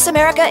the Voice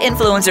America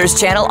Influencers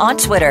channel on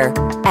Twitter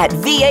at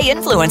VA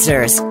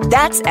Influencers.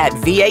 That's at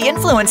VA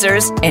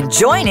Influencers, and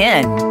join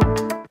in.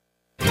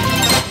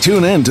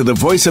 Tune in to the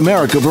Voice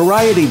America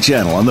Variety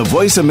channel on the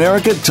Voice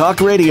America Talk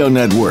Radio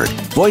Network.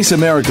 Voice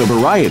America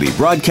Variety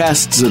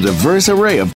broadcasts a diverse array of